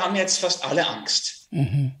Leute haben jetzt fast alle Angst.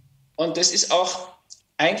 Und das ist auch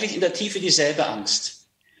eigentlich in der Tiefe dieselbe Angst.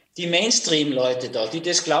 Die Mainstream-Leute dort, die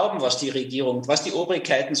das glauben, was die Regierung, was die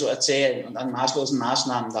Obrigkeiten so erzählen und an maßlosen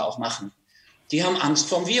Maßnahmen da auch machen, die haben Angst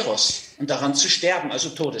vom Virus und daran zu sterben, also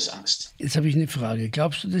Todesangst. Jetzt habe ich eine Frage.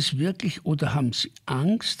 Glaubst du das wirklich oder haben Sie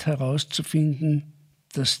Angst herauszufinden,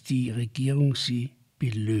 dass die Regierung Sie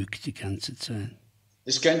belügt die ganze Zeit?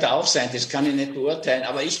 Das könnte auch sein, das kann ich nicht beurteilen,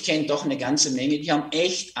 aber ich kenne doch eine ganze Menge, die haben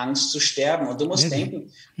echt Angst zu sterben. Und du musst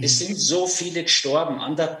denken, es sind so viele gestorben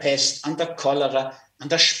an der Pest, an der Cholera, an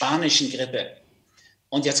der spanischen Grippe.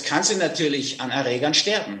 Und jetzt kann sie natürlich an Erregern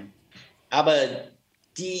sterben. Aber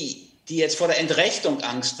die jetzt vor der Entrechtung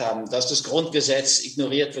Angst haben, dass das Grundgesetz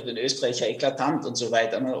ignoriert wird in Österreich, ja eklatant und so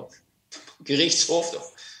weiter. Gerichtshof, der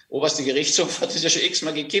oberste Gerichtshof hat es ja schon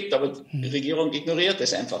x-mal gekippt, aber die Regierung ignoriert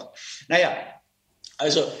es einfach. Naja,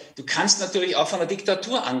 also du kannst natürlich auch von der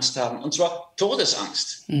Diktatur Angst haben, und zwar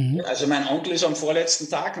Todesangst. Also mein Onkel ist am vorletzten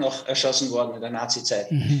Tag noch erschossen worden in der Nazizeit.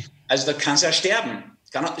 Also da kannst du ja sterben,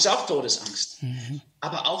 ist auch Todesangst.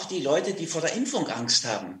 Aber auch die Leute, die vor der Impfung Angst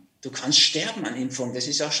haben, du kannst sterben an Impfung. Das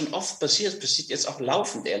ist auch schon oft passiert. Passiert jetzt auch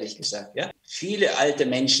laufend, ehrlich gesagt. Ja? Viele alte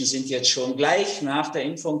Menschen sind jetzt schon gleich nach der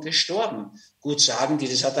Impfung gestorben. Gut sagen die,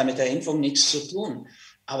 das hat da mit der Impfung nichts zu tun.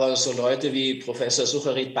 Aber so Leute wie Professor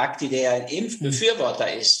Sucharit Bhakti, der ja ein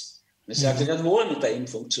Impfbefürworter ist, das sagt, das hat wohl mit der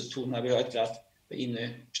Impfung zu tun, habe ich heute gerade bei Ihnen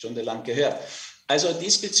eine Stunde lang gehört. Also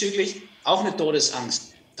diesbezüglich auch eine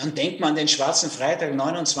Todesangst. Dann denkt man an den Schwarzen Freitag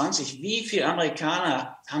 29. Wie viele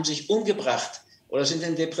Amerikaner haben sich umgebracht oder sind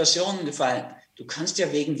in Depressionen gefallen? Du kannst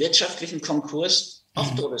ja wegen wirtschaftlichen Konkurs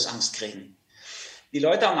auch Todesangst kriegen. Die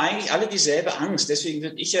Leute haben eigentlich alle dieselbe Angst. Deswegen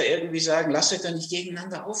würde ich ja irgendwie sagen, lasst euch doch nicht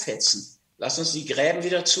gegeneinander aufhetzen. Lasst uns die Gräben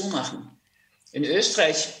wieder zumachen. In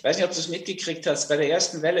Österreich, ich weiß nicht, ob du es mitgekriegt hast, bei der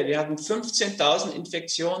ersten Welle, wir hatten 15.000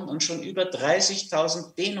 Infektionen und schon über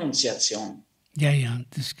 30.000 Denunziationen. Ja,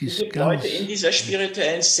 das ist es gibt Leute in dieser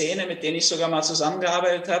spirituellen Szene, mit denen ich sogar mal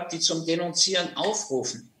zusammengearbeitet habe, die zum Denunzieren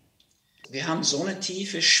aufrufen. Wir haben so eine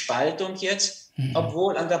tiefe Spaltung jetzt,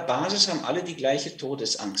 obwohl an der Basis haben alle die gleiche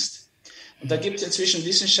Todesangst. Und da gibt es inzwischen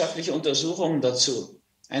wissenschaftliche Untersuchungen dazu.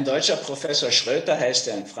 Ein deutscher Professor Schröter heißt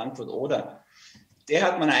er in Frankfurt oder, der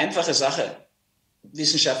hat mal eine einfache Sache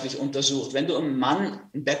wissenschaftlich untersucht. Wenn du einem Mann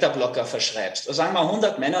einen Beta-Blocker verschreibst, oder sagen wir mal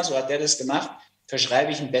 100 Männer, so hat der das gemacht,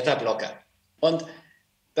 verschreibe ich einen Beta-Blocker. Und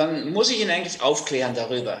dann muss ich ihn eigentlich aufklären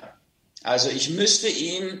darüber. Also ich müsste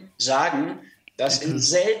ihm sagen, dass in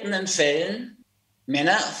seltenen Fällen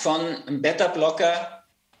Männer von einem Beta-Blocker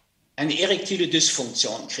eine erektile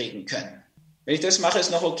Dysfunktion kriegen können. Wenn ich das mache,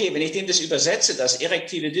 ist noch okay. Wenn ich dem das übersetze, dass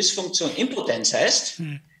erektile Dysfunktion Impotenz heißt,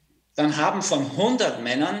 dann haben von 100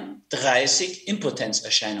 Männern 30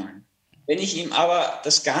 Impotenzerscheinungen. Wenn ich ihm aber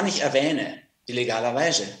das gar nicht erwähne,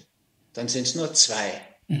 illegalerweise, dann sind es nur 2.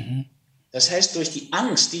 Das heißt, durch die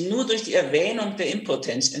Angst, die nur durch die Erwähnung der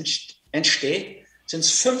Impotenz entsteht, sind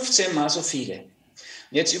es 15 Mal so viele.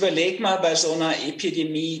 Und jetzt überleg mal bei so einer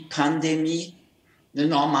Epidemie, Pandemie, eine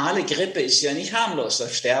normale Grippe ist ja nicht harmlos, da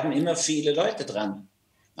sterben immer viele Leute dran.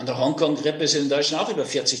 An der Hongkong-Grippe sind in Deutschland auch über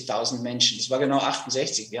 40.000 Menschen. Das war genau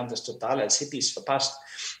 68, wir haben das total als Hippies verpasst.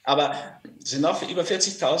 Aber es sind auch über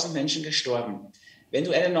 40.000 Menschen gestorben. Wenn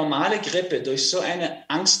du eine normale Grippe durch so eine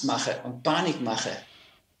Angstmache und Panikmache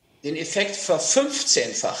den Effekt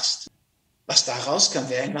ver15-fachst, was da rauskam,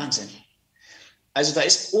 wäre ein Wahnsinn. Also da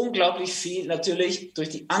ist unglaublich viel natürlich durch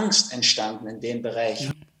die Angst entstanden in dem Bereich.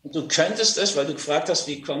 Und du könntest es, weil du gefragt hast,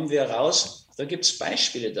 wie kommen wir raus, da gibt es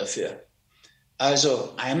Beispiele dafür.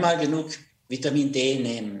 Also einmal genug Vitamin D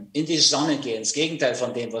nehmen, in die Sonne gehen, das Gegenteil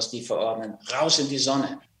von dem, was die verordnen, raus in die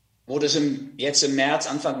Sonne. Wo das jetzt im März,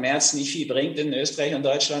 Anfang März nicht viel bringt in Österreich und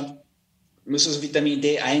Deutschland, musst du das Vitamin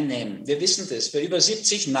D einnehmen. Wir wissen das, wer über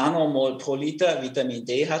 70 Nanomol pro Liter Vitamin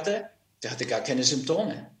D hatte, der hatte gar keine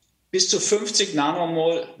Symptome. Bis zu 50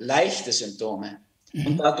 Nanomol leichte Symptome.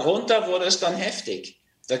 Und darunter wurde es dann heftig.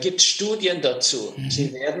 Da gibt es Studien dazu.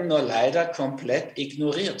 Sie werden nur leider komplett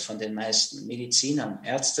ignoriert von den meisten Medizinern.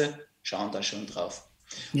 Ärzte schauen da schon drauf.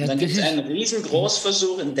 Und dann gibt es einen riesen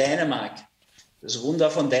Großversuch in Dänemark. Das Wunder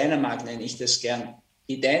von Dänemark nenne ich das gern.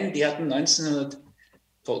 Die Dänen, die hatten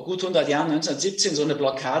vor gut 100 Jahren, 1917, so eine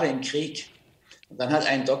Blockade im Krieg. Und dann hat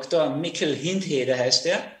ein Dr. Mikkel Hindhede, heißt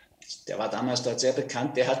der war damals dort sehr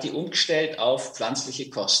bekannt, der hat die umgestellt auf pflanzliche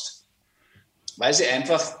Kost. Weil sie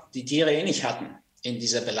einfach die Tiere eh nicht hatten in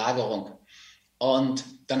dieser Belagerung. Und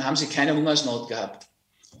dann haben sie keine Hungersnot gehabt.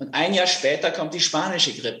 Und ein Jahr später kommt die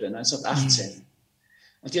spanische Grippe, 1918.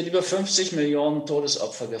 Und die hat über 50 Millionen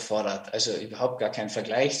Todesopfer gefordert. Also überhaupt gar kein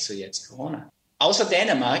Vergleich zu jetzt Corona. Außer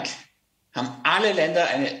Dänemark haben alle Länder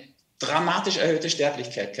eine dramatisch erhöhte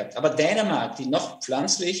Sterblichkeit gehabt. Aber Dänemark, die noch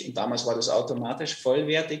pflanzlich, und damals war das automatisch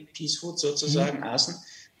vollwertig, Peace Food sozusagen, aßen,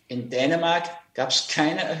 in Dänemark gab es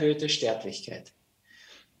keine erhöhte Sterblichkeit.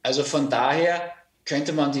 Also von daher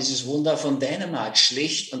könnte man dieses Wunder von Dänemark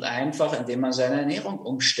schlicht und einfach, indem man seine Ernährung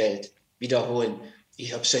umstellt, wiederholen.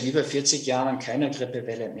 Ich habe seit über 40 Jahren an keiner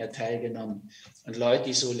Grippewelle mehr teilgenommen. Und Leute,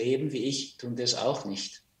 die so leben wie ich, tun das auch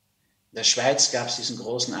nicht. In der Schweiz gab es diesen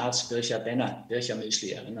großen Arzt, Bircher Benner, Bircher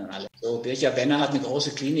Müsli, erinnern alle. So, Bircher Benner hat eine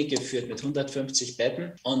große Klinik geführt mit 150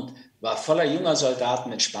 Betten und war voller junger Soldaten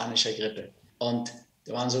mit spanischer Grippe. Und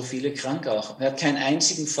da waren so viele krank auch. Er hat keinen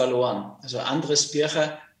einzigen verloren. Also Andres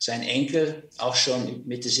Bircher, sein Enkel, auch schon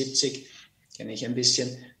Mitte 70, kenne ich ein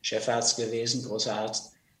bisschen, Chefarzt gewesen, großer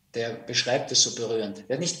Arzt, der beschreibt es so berührend.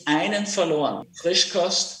 Er hat nicht einen verloren.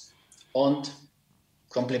 Frischkost und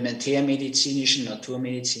komplementärmedizinischen,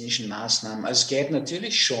 naturmedizinischen Maßnahmen. Also es gäbe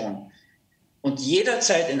natürlich schon und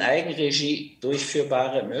jederzeit in Eigenregie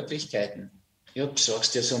durchführbare Möglichkeiten. Ja,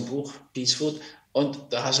 besorgst dir so ein Buch, Peace Food, und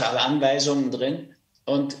da hast du alle Anweisungen drin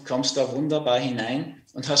und kommst da wunderbar hinein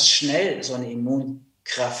und hast schnell so eine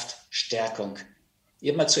Immunkraftstärkung. Ich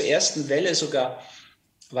habe mal zur ersten Welle sogar,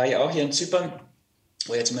 war ich auch hier in Zypern,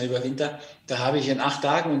 wo jetzt mal über Winter, da habe ich in 8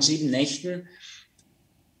 Tagen und 7 Nächten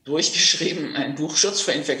durchgeschrieben, ein Buch Schutz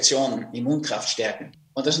vor Infektionen, Immunkraft stärken.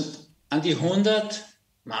 Und da sind an die 100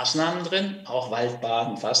 Maßnahmen drin, auch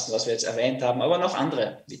Waldbaden, Fasten, was wir jetzt erwähnt haben, aber noch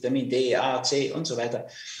andere, Vitamin D, A, C und so weiter.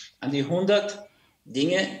 An die 100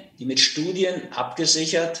 Dinge, die mit Studien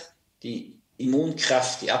abgesichert die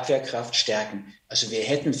Immunkraft, die Abwehrkraft stärken. Also wir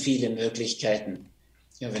hätten viele Möglichkeiten.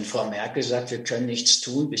 Ja, wenn Frau Merkel sagt, wir können nichts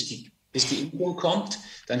tun, bis die Impfung kommt,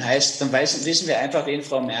 dann wissen wir einfach, wen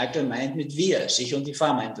Frau Merkel meint mit wir, sich und die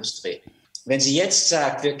Pharmaindustrie. Wenn sie jetzt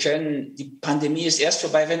sagt, die Pandemie ist erst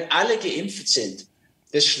vorbei, wenn alle geimpft sind,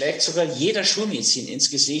 das schlägt sogar jeder Schulmedizin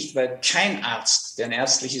ins Gesicht, weil kein Arzt, der ein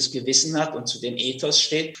ärztliches Gewissen hat und zu dem Ethos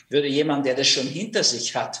steht, würde jemand, der das schon hinter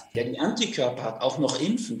sich hat, der die Antikörper hat, auch noch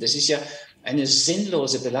impfen. Das ist ja eine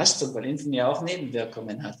sinnlose Belastung, weil Impfen ja auch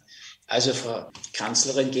Nebenwirkungen hat. Also Frau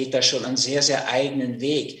Kanzlerin geht da schon einen sehr, sehr eigenen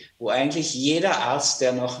Weg, wo eigentlich jeder Arzt,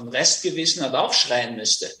 der noch ein Restgewissen hat, aufschreien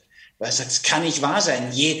müsste. Weil er sagt, es kann nicht wahr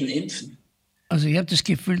sein, jeden impfen. Also ich habe das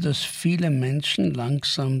Gefühl, dass viele Menschen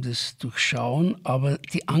langsam das durchschauen, aber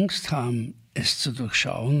die Angst haben, es zu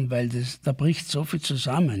durchschauen, weil da bricht so viel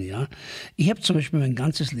zusammen. Ja? Ich habe zum Beispiel mein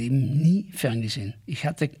ganzes Leben nie ferngesehen. Ich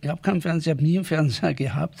habe keinen Fernseher, habe nie einen Fernseher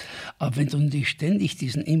gehabt, aber wenn du ständig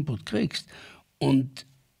diesen Input kriegst und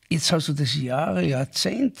jetzt hast du das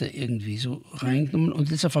Jahrzehnte irgendwie so reingenommen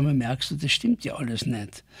und jetzt auf einmal merkst du, das stimmt ja alles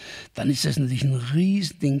nicht. Dann ist das natürlich ein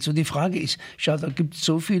Riesending. So die Frage ist, schau, da gibt es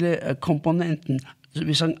so viele Komponenten. Also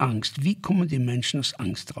wir sagen Angst. Wie kommen die Menschen aus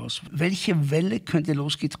Angst raus? Welche Welle könnte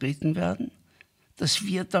losgetreten werden, dass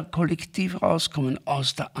wir da kollektiv rauskommen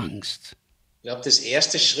aus der Angst? Ich glaube, das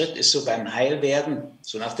erste Schritt ist so beim Heilwerden,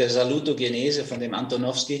 so nach der Salutogenese von dem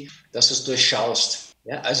Antonowski, dass du es durchschaust.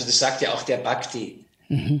 Ja, also das sagt ja auch der Bhakti.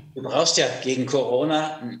 Du brauchst ja gegen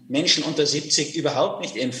Corona Menschen unter 70 überhaupt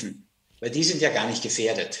nicht impfen, weil die sind ja gar nicht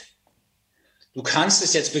gefährdet. Du kannst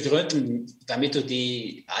es jetzt begründen, damit du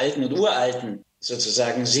die Alten und Uralten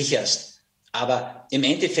sozusagen sicherst. Aber im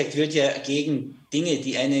Endeffekt wird ja gegen Dinge,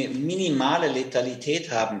 die eine minimale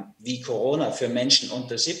Letalität haben, wie Corona für Menschen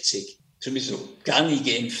unter 70, sowieso gar nie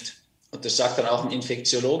geimpft. Und das sagt dann auch ein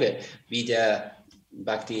Infektiologe, wie der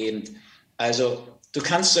Bhakti eben. Also du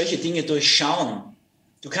kannst solche Dinge durchschauen.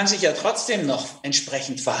 Du kannst dich ja trotzdem noch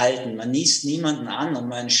entsprechend verhalten. Man niest niemanden an und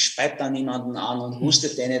man speibt da niemanden an und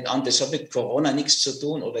hustet den nicht an. Das hat mit Corona nichts zu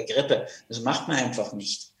tun oder Grippe. Das macht man einfach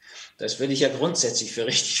nicht. Das würde ich ja grundsätzlich für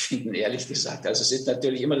richtig finden, ehrlich gesagt. Also es ist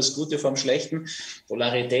natürlich immer das Gute vom Schlechten.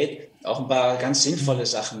 Polarität, auch ein paar ganz sinnvolle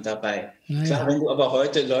Sachen dabei. Naja. Klar, wenn du aber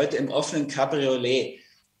heute Leute im offenen Cabriolet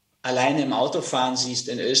alleine im Auto fahren siehst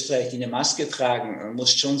in Österreich, die eine Maske tragen,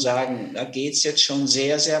 musst schon sagen, da geht es jetzt schon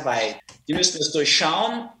sehr, sehr weit. Die müssen das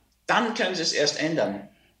durchschauen, dann können sie es erst ändern.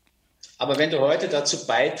 Aber wenn du heute dazu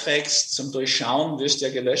beiträgst, zum Durchschauen, wirst du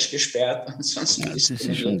ja gelöscht, gesperrt. Ansonsten das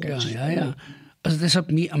ist schon klar, ja. Also das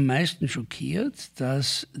hat mich am meisten schockiert,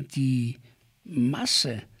 dass die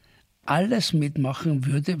Masse alles mitmachen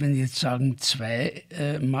würde, wenn jetzt sagen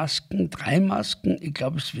 2 Masken, 3 Masken. Ich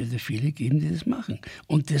glaube, es würde viele geben, die das machen.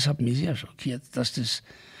 Und das hat mich sehr schockiert, dass das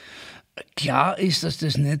klar ist, dass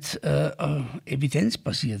das nicht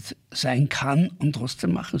evidenzbasiert sein kann und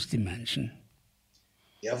trotzdem machen es die Menschen.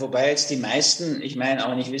 Ja, wobei jetzt die meisten, ich meine,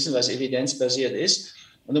 auch nicht wissen, was evidenzbasiert ist.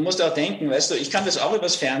 Und du musst auch denken, weißt du, ich kann das auch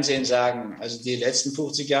übers Fernsehen sagen. Also die letzten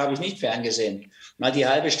 50 Jahre habe ich nicht ferngesehen. Mal die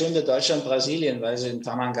halbe Stunde Deutschland-Brasilien, weil sie in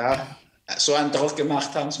Tamanga so einen drauf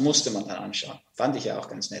gemacht haben, das musste man dann anschauen. Fand ich ja auch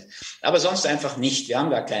ganz nett. Aber sonst einfach nicht. Wir haben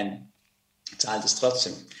gar keinen. Zahlt es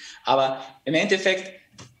trotzdem. Aber im Endeffekt,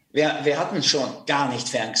 wir hatten schon gar nicht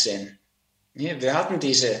ferngesehen. Wir hatten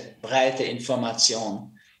diese breite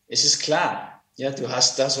Information. Es ist klar, ja, du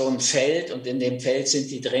hast da so ein Feld und in dem Feld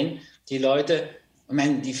sind die drin, die Leute. Ich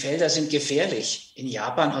meine, die Felder sind gefährlich. In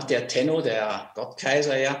Japan hat der Tenno, der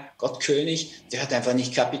Gottkaiser, ja, Gottkönig, der hat einfach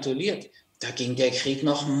nicht kapituliert. Da ging der Krieg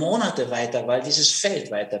noch Monate weiter, weil dieses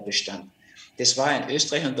Feld weiter bestand. Das war in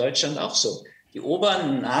Österreich und Deutschland auch so. Die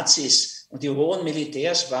oberen Nazis und die hohen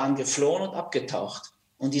Militärs waren geflohen und abgetaucht.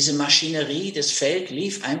 Und diese Maschinerie, das Feld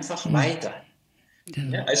lief einfach weiter.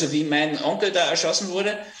 Genau. Ja, also wie mein Onkel da erschossen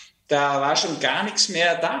wurde, da war schon gar nichts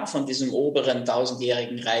mehr da von diesem oberen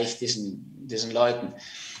 1000-jährigen Reich, diesen Leuten.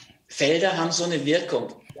 Felder haben so eine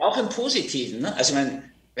Wirkung, auch im Positiven. Ne? Also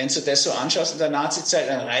wenn du das so anschaust in der Nazizeit,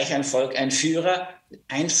 ein Reich, ein Volk, ein Führer,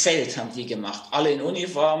 ein Feld haben die gemacht. Alle in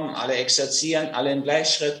Uniform, alle exerzieren, alle im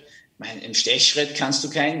Gleichschritt. Im Stechschritt kannst du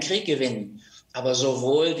keinen Krieg gewinnen. Aber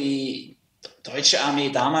sowohl die deutsche Armee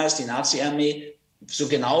damals, die Nazi-Armee, so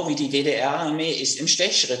genau wie die DDR-Armee, ist im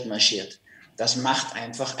Stechschritt marschiert. Das macht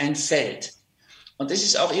einfach ein Feld. Und das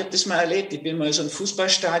ist auch, ich habe das mal erlebt, ich bin mal in so ein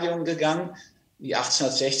Fußballstadion gegangen, wie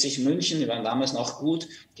 1860 München, die waren damals noch gut,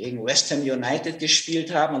 gegen West Ham United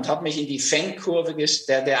gespielt haben und habe mich in die Fangkurve der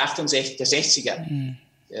 60er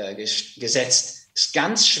gesetzt. Es ist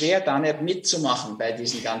ganz schwer, da nicht mitzumachen bei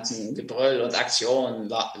diesen ganzen Gebrüll und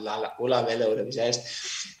Aktionen, Ola-Welle oder wie es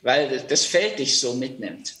heißt, weil das Feld dich so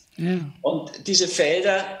mitnimmt. Ja. Und diese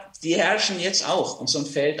Felder, die herrschen jetzt auch. Und so ein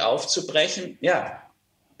Feld aufzubrechen, ja,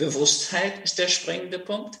 Bewusstheit ist der springende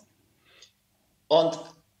Punkt. Und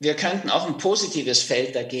wir könnten auch ein positives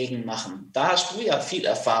Feld dagegen machen. Da hast du ja viel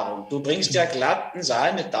Erfahrung. Du bringst ja glatt einen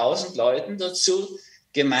Saal mit 1000 Leuten dazu,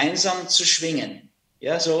 gemeinsam zu schwingen.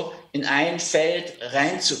 Ja, so in ein Feld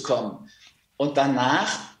reinzukommen. Und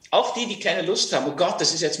danach, auch die keine Lust haben, oh Gott,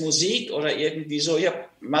 das ist jetzt Musik oder irgendwie so. Ich habe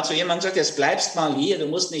mal zu jemandem gesagt, jetzt bleibst mal hier, du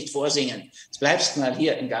musst nicht vorsingen. Jetzt bleibst mal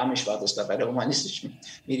hier. In Garmisch war das da bei der humanistischen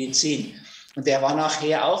Medizin. Und der war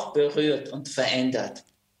nachher auch berührt und verändert.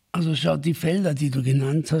 Also schau, die Felder, die du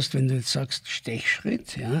genannt hast, wenn du jetzt sagst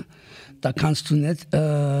Stechschritt, ja, da kannst du nicht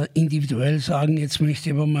individuell sagen, jetzt möchte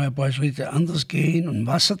ich aber mal ein paar Schritte anders gehen und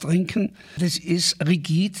Wasser trinken. Das ist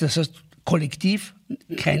rigid, das heißt kollektiv,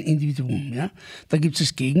 kein Individuum. Ja? Da gibt es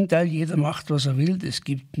das Gegenteil, jeder macht, was er will, es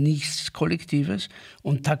gibt nichts Kollektives.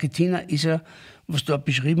 Und Taketina ist ja, was du auch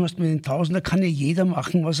beschrieben hast mit den Tausender, kann ja jeder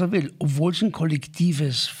machen, was er will. Obwohl es ein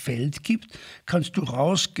kollektives Feld gibt, kannst du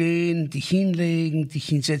rausgehen, dich hinlegen, dich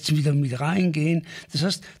hinsetzen, wieder mit reingehen. Das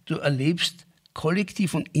heißt, du erlebst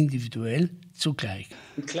kollektiv und individuell zugleich.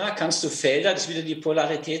 Und klar kannst du Felder, das wieder die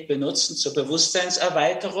Polarität benutzen zur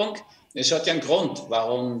Bewusstseinserweiterung. Es hat ja einen Grund,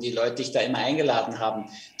 warum die Leute dich da immer eingeladen haben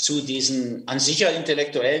zu diesen an sich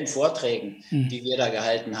intellektuellen Vorträgen, die wir da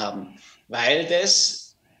gehalten haben. Weil das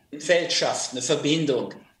ein Feld schafft, eine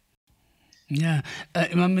Verbindung. Ja,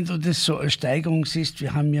 ich meine, wenn du das so als Steigerung siehst,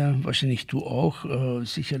 wir haben ja, wahrscheinlich du auch,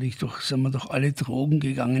 sicherlich sind wir doch alle Drogen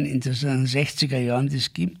gegangen in den 60er Jahren, die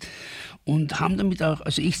es gibt. Und haben damit auch,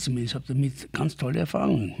 also ich zumindest, habe damit ganz tolle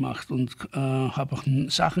Erfahrungen gemacht und habe auch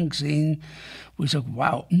Sachen gesehen, wo ich sage,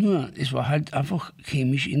 wow, nur, es war halt einfach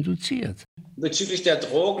chemisch induziert. Bezüglich der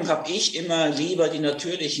Drogen habe ich immer lieber die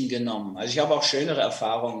natürlichen genommen. Also ich habe auch schönere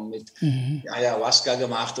Erfahrungen mit Ayahuasca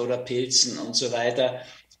gemacht oder Pilzen und so weiter.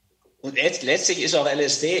 Und letztlich ist auch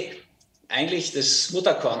LSD eigentlich das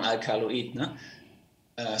Mutterkornalkaloid, ne?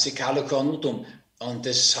 Ciccalocornutum. Und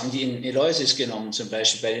das haben die in Eleusis genommen, zum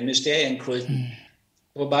Beispiel bei den Mysterienkulten.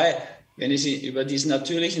 Wobei, wenn du sie über diese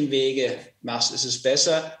natürlichen Wege machst, ist es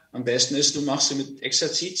besser. Am besten ist, du machst sie mit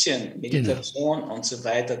Exerzitien, Meditation und so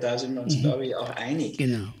weiter. Da sind wir uns, glaube ich, auch einig.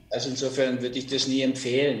 Genau. Also insofern würde ich das nie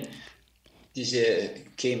empfehlen, diese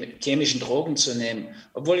chemischen Drogen zu nehmen.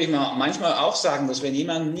 Obwohl ich mir manchmal auch sagen muss, wenn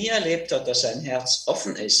jemand nie erlebt hat, dass sein Herz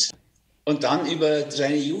offen ist, und dann über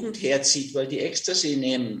seine Jugend herzieht, weil die Ecstasy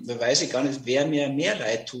nehmen, da weiß ich gar nicht, wer mir mehr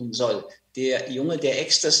leid tun soll. Der Junge, der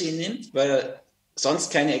Ecstasy nimmt, weil er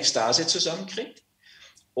sonst keine Ekstase zusammenkriegt,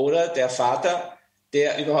 oder der Vater,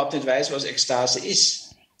 der überhaupt nicht weiß, was Ekstase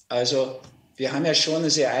ist. Also wir haben ja schon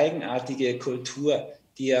eine sehr eigenartige Kultur,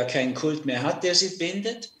 die ja keinen Kult mehr hat, der sie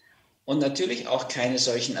bindet, und natürlich auch keine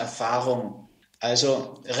solchen Erfahrungen.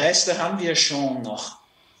 Also Reste haben wir schon noch,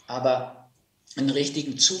 aber einen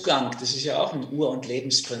richtigen Zugang, das ist ja auch ein Ur- und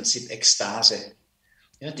Lebensprinzip, Ekstase.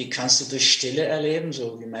 Ja, die kannst du durch Stille erleben,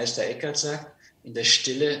 so wie Meister Eckhart sagt. in der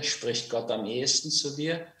Stille spricht Gott am ehesten zu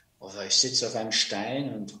dir. Oder ich sitze auf einem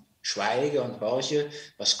Stein und schweige und horche,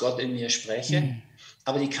 was Gott in mir spreche.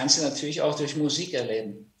 Aber die kannst du natürlich auch durch Musik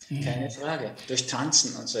erleben. Keine Frage. Durch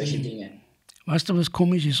Tanzen und solche Dinge. Weißt du, was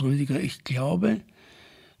komisch ist, Rüdiger? Ich glaube,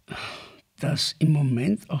 dass im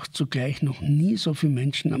Moment auch zugleich noch nie so viele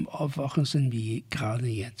Menschen am Aufwachen sind wie gerade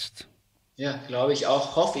jetzt. Ja, glaube ich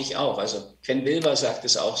auch, hoffe ich auch. Also Ken Wilber sagt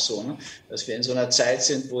es auch so, ne? Dass wir in so einer Zeit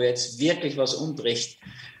sind, wo jetzt wirklich was umbricht.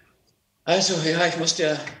 Also ja, ich muss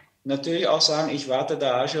dir natürlich auch sagen, ich warte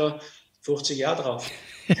da schon 50 Jahre drauf.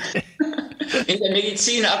 In der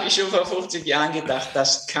Medizin habe ich schon vor 50 Jahren gedacht,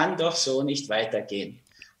 das kann doch so nicht weitergehen.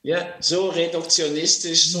 Ja, so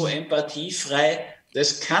reduktionistisch, so empathiefrei,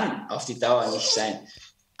 das kann auf die Dauer nicht sein.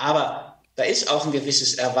 Aber da ist auch ein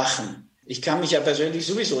gewisses Erwachen. Ich kann mich ja persönlich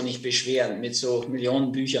sowieso nicht beschweren mit so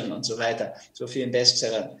Millionen Büchern und so weiter, so vielen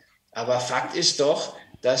Bestsellern. Aber Fakt ist doch,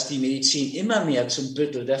 dass die Medizin immer mehr zum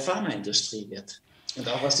Büttel der Pharmaindustrie wird. Und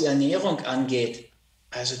auch was die Ernährung angeht,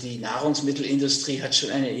 also die Nahrungsmittelindustrie hat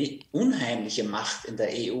schon eine unheimliche Macht in der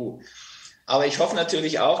EU. Aber ich hoffe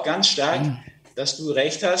natürlich auch ganz stark, dass du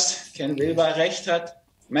recht hast, Ken Wilber recht hat.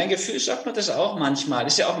 Mein Gefühl sagt mir das auch manchmal.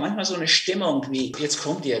 Es ist ja auch manchmal so eine Stimmung wie, jetzt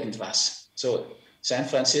kommt irgendwas. So, San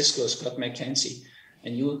Francisco, Scott McKenzie, a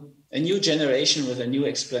new generation with a new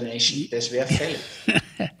explanation. Das wäre fällig.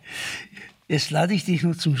 Jetzt lade ich dich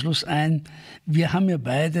noch zum Schluss ein. Wir haben ja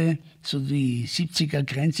beide so die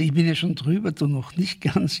 70er-Grenze. Ich bin ja schon drüber, du noch nicht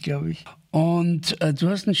ganz, glaube ich. Und du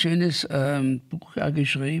hast ein schönes Buch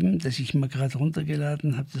geschrieben, das ich mir gerade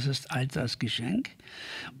runtergeladen habe. Das heißt Alter als Geschenk.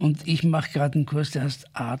 Und ich mache gerade einen Kurs, der heißt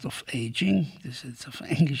Art of Aging. Das ist jetzt auf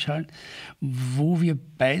Englisch halt. Wo wir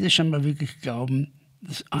beide schon mal wirklich glauben,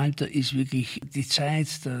 das Alter ist wirklich die Zeit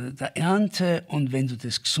der Ernte, und wenn du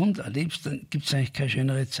das gesund erlebst, dann gibt es eigentlich keine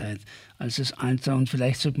schönere Zeit als das Alter. Und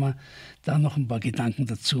vielleicht sollte man da noch ein paar Gedanken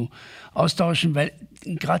dazu austauschen, weil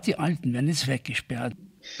gerade die Alten werden jetzt weggesperrt.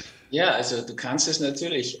 Ja, also du kannst es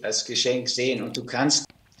natürlich als Geschenk sehen, und du kannst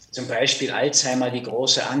zum Beispiel Alzheimer, die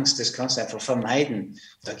große Angst, das kannst du einfach vermeiden.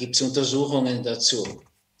 Da gibt es Untersuchungen dazu,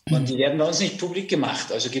 und die werden bei uns nicht publik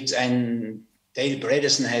gemacht. Also gibt es einen Dale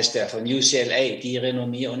Bredesen, heißt der, von UCLA, die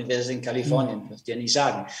Renommier-Universität in Kalifornien, muss ich dir nicht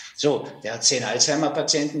sagen. So, der hat 10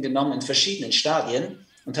 Alzheimer-Patienten genommen in verschiedenen Stadien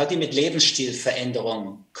und hat die mit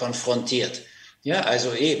Lebensstilveränderungen konfrontiert. Ja,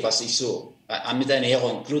 also was ich so mit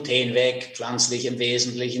Ernährung, Gluten weg, pflanzlich im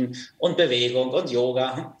Wesentlichen und Bewegung und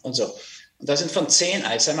Yoga und so. Und da sind von 10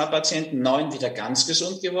 Alzheimer-Patienten 9 wieder ganz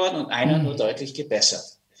gesund geworden und einer nur deutlich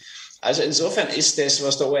gebessert. Also insofern ist das,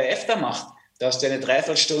 was der ORF da macht, dass der eine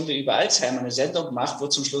Dreiviertelstunde über Alzheimer eine Sendung macht, wo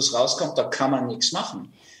zum Schluss rauskommt, da kann man nichts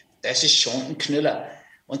machen. Das ist schon ein Knüller.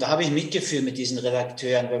 Und da habe ich Mitgefühl mit diesen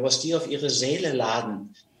Redakteuren, weil was die auf ihre Seele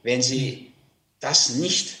laden, wenn sie das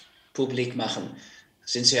nicht publik machen,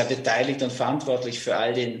 sind sie ja beteiligt und verantwortlich für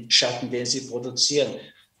all den Schatten, den sie produzieren.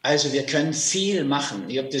 Also wir können viel machen.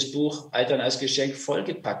 Ich habe das Buch Altern als Geschenk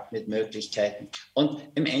vollgepackt mit Möglichkeiten. Und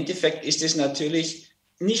im Endeffekt ist es natürlich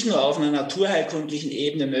nicht nur auf einer naturheilkundlichen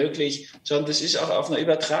Ebene möglich, sondern das ist auch auf einer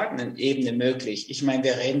übertragenen Ebene möglich. Ich meine,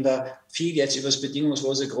 wir reden da viel jetzt über das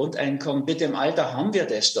bedingungslose Grundeinkommen. Bitte, im Alter haben wir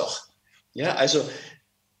das doch. Ja, also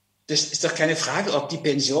das ist doch keine Frage, ob die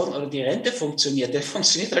Pension oder die Rente funktioniert. Der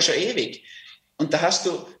funktioniert ja schon ewig. Und da hast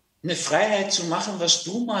du eine Freiheit zu machen, was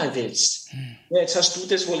du mal willst. Ja, jetzt hast du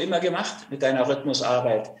das wohl immer gemacht mit deiner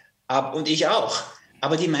Rhythmusarbeit. Und ich auch.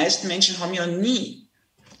 Aber die meisten Menschen haben ja nie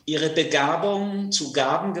ihre Begabung zu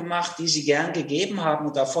Gaben gemacht, die sie gern gegeben haben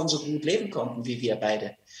und davon so gut leben konnten wie wir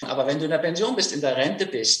beide. Aber wenn du in der Pension bist, in der Rente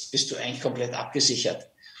bist, bist du eigentlich komplett abgesichert.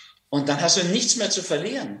 Und dann hast du nichts mehr zu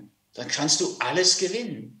verlieren. Dann kannst du alles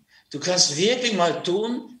gewinnen. Du kannst wirklich mal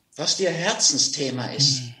tun, was dir Herzensthema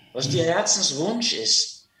ist, was dir Herzenswunsch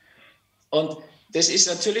ist. Und das ist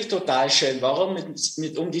natürlich total schön. Warum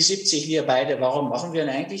mit um die 70 wir beide, warum machen wir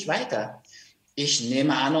denn eigentlich weiter? Ich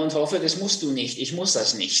nehme an und hoffe, das musst du nicht. Ich muss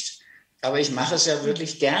das nicht. Aber ich mache es ja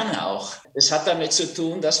wirklich gerne auch. Es hat damit zu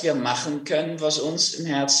tun, dass wir machen können, was uns im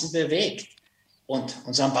Herzen bewegt und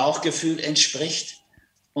unserem Bauchgefühl entspricht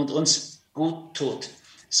und uns gut tut.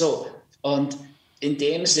 So, und in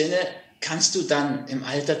dem Sinne kannst du dann im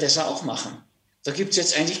Alter das auch machen. Da gibt es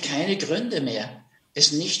jetzt eigentlich keine Gründe mehr,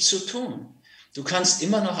 es nicht zu tun. Du kannst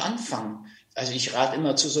immer noch anfangen. Also ich rate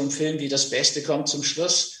immer zu so einem Film wie Das Beste kommt zum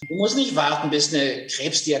Schluss. Du musst nicht warten, bis eine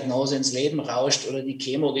Krebsdiagnose ins Leben rauscht oder die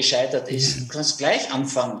Chemo gescheitert ist. Du kannst gleich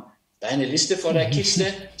anfangen, deine Liste vor der Kiste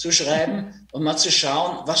zu schreiben und mal zu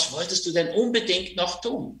schauen, was wolltest du denn unbedingt noch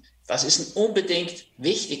tun? Was ist denn unbedingt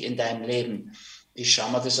wichtig in deinem Leben? Ich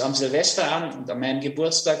schaue mir das am Silvester an und an meinem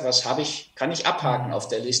Geburtstag, kann ich abhaken auf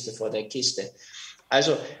der Liste vor der Kiste.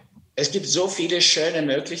 Also es gibt so viele schöne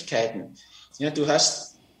Möglichkeiten. Ja, du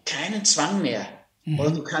hast keinen Zwang mehr.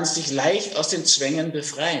 Oder du kannst dich leicht aus den Zwängen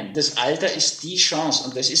befreien. Das Alter ist die Chance.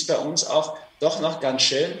 Und das ist bei uns auch doch noch ganz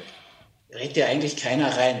schön. Redet ja eigentlich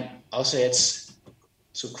keiner rein, außer jetzt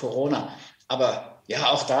zu Corona. Aber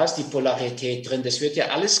ja, auch da ist die Polarität drin. Das wird ja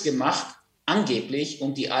alles gemacht, angeblich,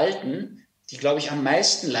 um die Alten, die, glaube ich, am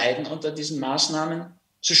meisten leiden unter diesen Maßnahmen,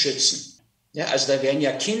 zu schützen. Ja, also da werden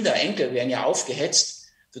ja Kinder, Enkel werden ja aufgehetzt.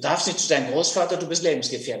 Du darfst nicht zu deinem Großvater, du bist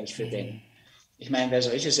lebensgefährlich für den. Ich meine, wer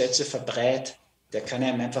solche Sätze verbrät, der kann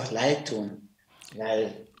einem einfach leid tun.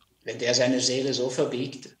 Weil wenn der seine Seele so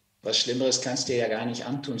verbiegt, was Schlimmeres kannst du dir ja gar nicht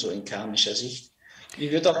antun, so in karmischer Sicht.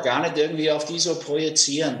 Ich würde auch gar nicht irgendwie auf die so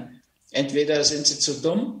projizieren. Entweder sind sie zu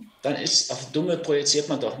dumm, dann ist auf Dumme projiziert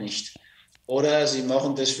man doch nicht. Oder sie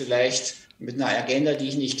machen das vielleicht mit einer Agenda, die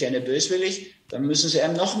ich nicht kenne, böswillig, dann müssen sie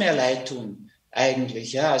einem noch mehr leid tun.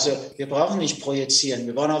 Eigentlich, ja, also wir brauchen nicht projizieren.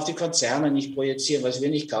 Wir brauchen auf die Konzerne nicht projizieren. Was wir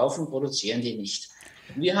nicht kaufen, produzieren die nicht.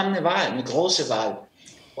 Wir haben eine Wahl, eine große Wahl.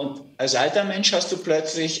 Und als alter Mensch hast du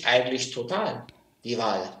plötzlich eigentlich total die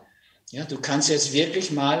Wahl. Ja, du kannst jetzt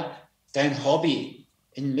wirklich mal dein Hobby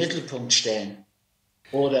in den Mittelpunkt stellen.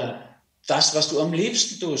 Oder das, was du am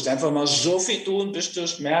liebsten tust. Einfach mal so viel tun, bis du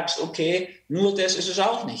merkst, okay, nur das ist es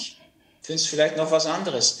auch nicht. Du findest vielleicht noch was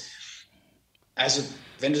anderes. Also,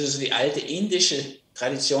 wenn du so die alte indische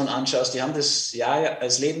Tradition anschaust, die haben das Jahr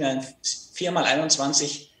als Leben ja in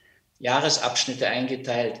 4x21 Jahresabschnitte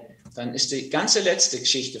eingeteilt. Dann ist die ganze letzte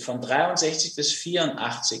Geschichte von 63 bis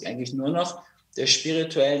 84 eigentlich nur noch der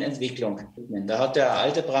spirituellen Entwicklung. Da hat der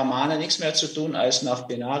alte Brahmane nichts mehr zu tun, als nach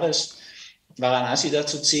Benares, Varanasi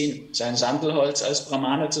dazu ziehen, sein Sandelholz als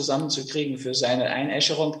Brahmane zusammenzukriegen für seine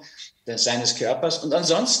Einäscherung seines Körpers. Und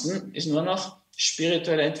ansonsten ist nur noch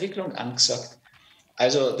spirituelle Entwicklung angesagt.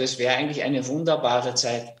 Also das wäre eigentlich eine wunderbare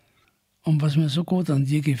Zeit. Und was mir so gut an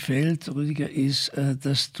dir gefällt, Rüdiger, ist,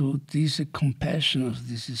 dass du diese Compassion, also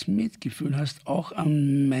dieses Mitgefühl hast, auch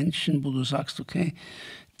an Menschen, wo du sagst, okay,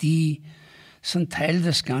 die sind Teil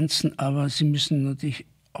des Ganzen, aber sie müssen natürlich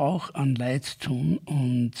auch an Leid tun.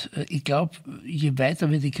 Und ich glaube, je weiter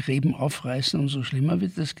wir die Gräben aufreißen, umso schlimmer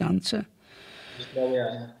wird das Ganze. Ich glaube,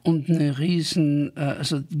 ja. Und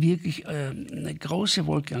also wirklich eine große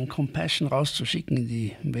Wolke an Compassion rauszuschicken in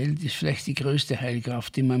die Welt, ist vielleicht die größte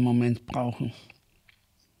Heilkraft, die wir im Moment brauchen.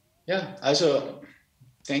 Ja, also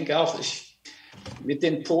ich denke auch, mit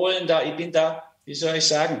den Polen da, ich bin da, wie soll ich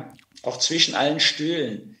sagen, auch zwischen allen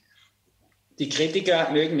Stühlen. Die Kritiker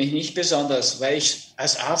mögen mich nicht besonders, weil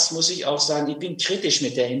als Arzt muss ich auch sagen, ich bin kritisch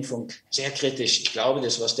mit der Impfung, sehr kritisch. Ich glaube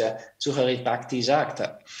das, was der Sucharit Bhakti sagt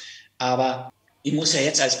hat. Aber ich muss ja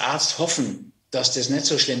jetzt als Arzt hoffen, dass das nicht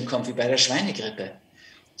so schlimm kommt wie bei der Schweinegrippe.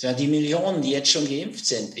 Sondern die Millionen, die jetzt schon geimpft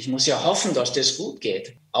sind, ich muss ja hoffen, dass das gut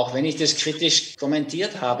geht. Auch wenn ich das kritisch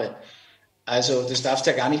kommentiert habe. Also das darfst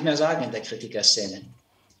du ja gar nicht mehr sagen in der Kritikerszene.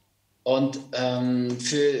 Und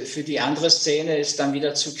für die andere Szene ist dann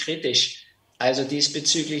wieder zu kritisch. Also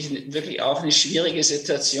diesbezüglich wirklich auch eine schwierige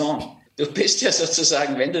Situation. Du bist ja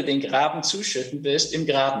sozusagen, wenn du den Graben zuschütten willst, im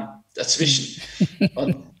Graben dazwischen.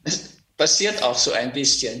 Und es passiert auch so ein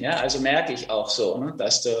bisschen, ja, also merke ich auch so, ne,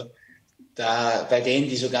 dass du da bei denen,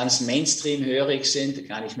 die so ganz Mainstream-hörig sind,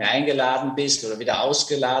 gar nicht mehr eingeladen bist oder wieder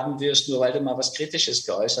ausgeladen wirst, nur weil du mal was Kritisches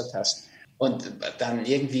geäußert hast. Und dann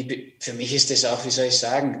irgendwie, für mich ist das auch, wie soll ich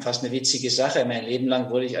sagen, fast eine witzige Sache. Mein Leben lang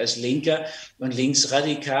wurde ich als Linker und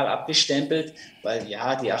linksradikal abgestempelt, weil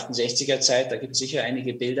ja, die 68er-Zeit, da gibt es sicher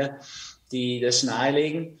einige Bilder, die das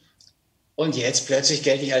nahelegen. Und jetzt plötzlich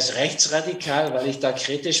gelte ich als rechtsradikal, weil ich da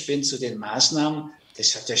kritisch bin zu den Maßnahmen.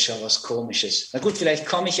 Das hat ja schon was Komisches. Na gut, vielleicht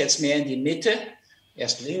komme ich jetzt mehr in die Mitte.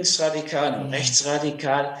 Erst linksradikal, dann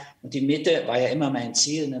rechtsradikal. Und die Mitte war ja immer mein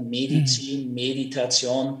Ziel, eine Medizin,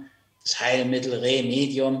 Meditation, das Heilmittel,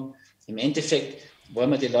 Remedium. Im Endeffekt wollen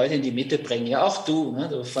wir die Leute in die Mitte bringen. Ja, auch du,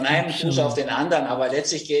 ne? Von einem Fuß auf den anderen. Aber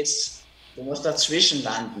letztlich geht's, du musst dazwischen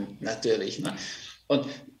landen, natürlich. Ne? Und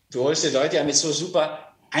du holst die Leute ja mit so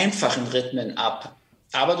super einfachen Rhythmen ab.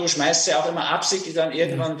 Aber du schmeißt sie auch immer absichtlich dann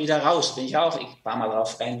irgendwann wieder raus. Bin ich auch ein paar Mal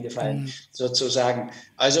drauf reingefallen, sozusagen.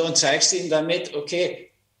 Also und zeigst ihnen damit,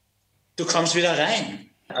 okay, du kommst wieder rein.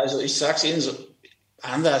 Also ich sag's ihnen so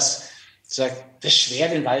anders. Ich sag, das ist schwer,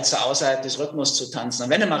 den Walzer außerhalb des Rhythmus zu tanzen. Und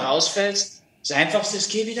wenn du mal rausfällst, das Einfachste ist,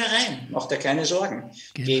 geh wieder rein. Mach dir keine Sorgen.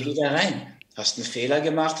 Genau. Geh wieder rein. Hast einen Fehler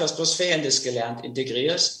gemacht, hast was Fehlendes gelernt.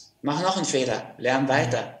 Integrierst, mach noch einen Fehler. Lern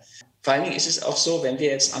weiter. Vor allen Dingen ist es auch so, wenn wir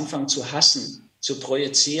jetzt anfangen zu hassen, zu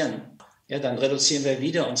projizieren, ja, dann reduzieren wir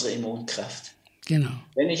wieder unsere Immunkraft. Genau.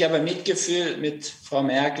 Wenn ich aber Mitgefühl mit Frau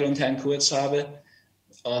Merkel und Herrn Kurz habe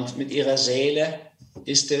und mit ihrer Seele,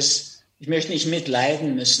 ist es, ich möchte nicht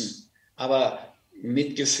mitleiden müssen, aber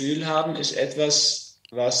Mitgefühl haben ist etwas,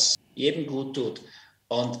 was jedem gut tut.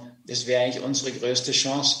 Und das wäre eigentlich unsere größte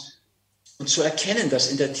Chance. Und zu erkennen,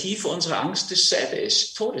 dass in der Tiefe unserer Angst dasselbe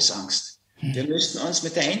ist, Todesangst. Wir müssten uns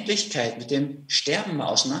mit der Endlichkeit, mit dem Sterben mal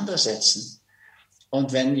auseinandersetzen.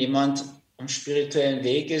 Und wenn jemand am spirituellen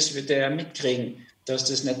Weg ist, wird er ja mitkriegen, dass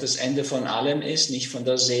das nicht das Ende von allem ist, nicht von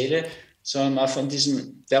der Seele, sondern mal von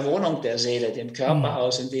der Wohnung der Seele, dem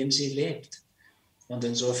Körperhaus, in dem sie lebt. Und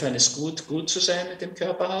insofern ist gut zu sein mit dem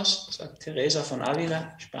Körperhaus, sagt Teresa von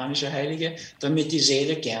Avila, spanische Heilige, damit die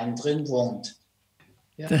Seele gern drin wohnt.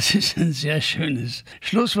 Ja. Das ist ein sehr schönes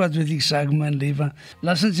Schlusswort, würde ich sagen, mein Lieber.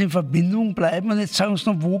 Lass uns in Verbindung bleiben und jetzt sagen uns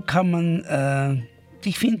noch, wo kann man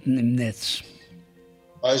dich finden im Netz?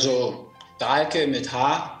 Also Dahlke mit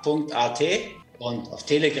h.at und auf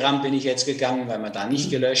Telegram bin ich jetzt gegangen, weil man da nicht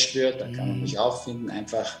gelöscht wird. Da kann man mich auch finden,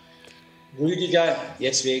 einfach Rüdiger,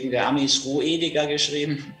 jetzt wegen der Amis Ruediger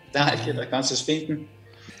geschrieben. Dahlke, da kannst du es finden.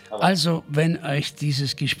 Aber also, wenn euch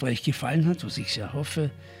dieses Gespräch gefallen hat, was ich sehr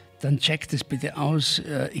hoffe, dann checkt es bitte aus.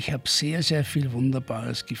 Ich habe sehr, sehr viel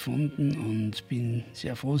Wunderbares gefunden und bin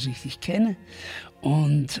sehr vorsichtig kenne.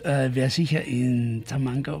 Und werde sicher in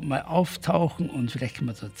Tamanga mal auftauchen und vielleicht können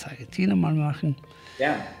wir dort Tagetina mal machen.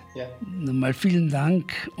 ja. Nochmal vielen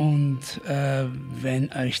Dank und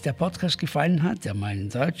wenn euch der Podcast gefallen hat, der mal in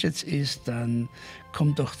Deutsch jetzt ist, dann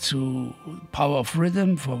kommt doch zu Power of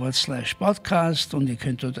Rhythm /Podcast und ihr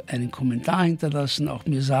könnt dort einen Kommentar hinterlassen, auch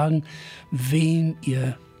mir sagen, wen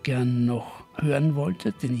ihr gern noch hören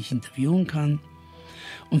wolltet, den ich interviewen kann.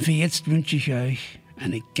 Und für jetzt wünsche ich euch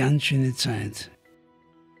eine ganz schöne Zeit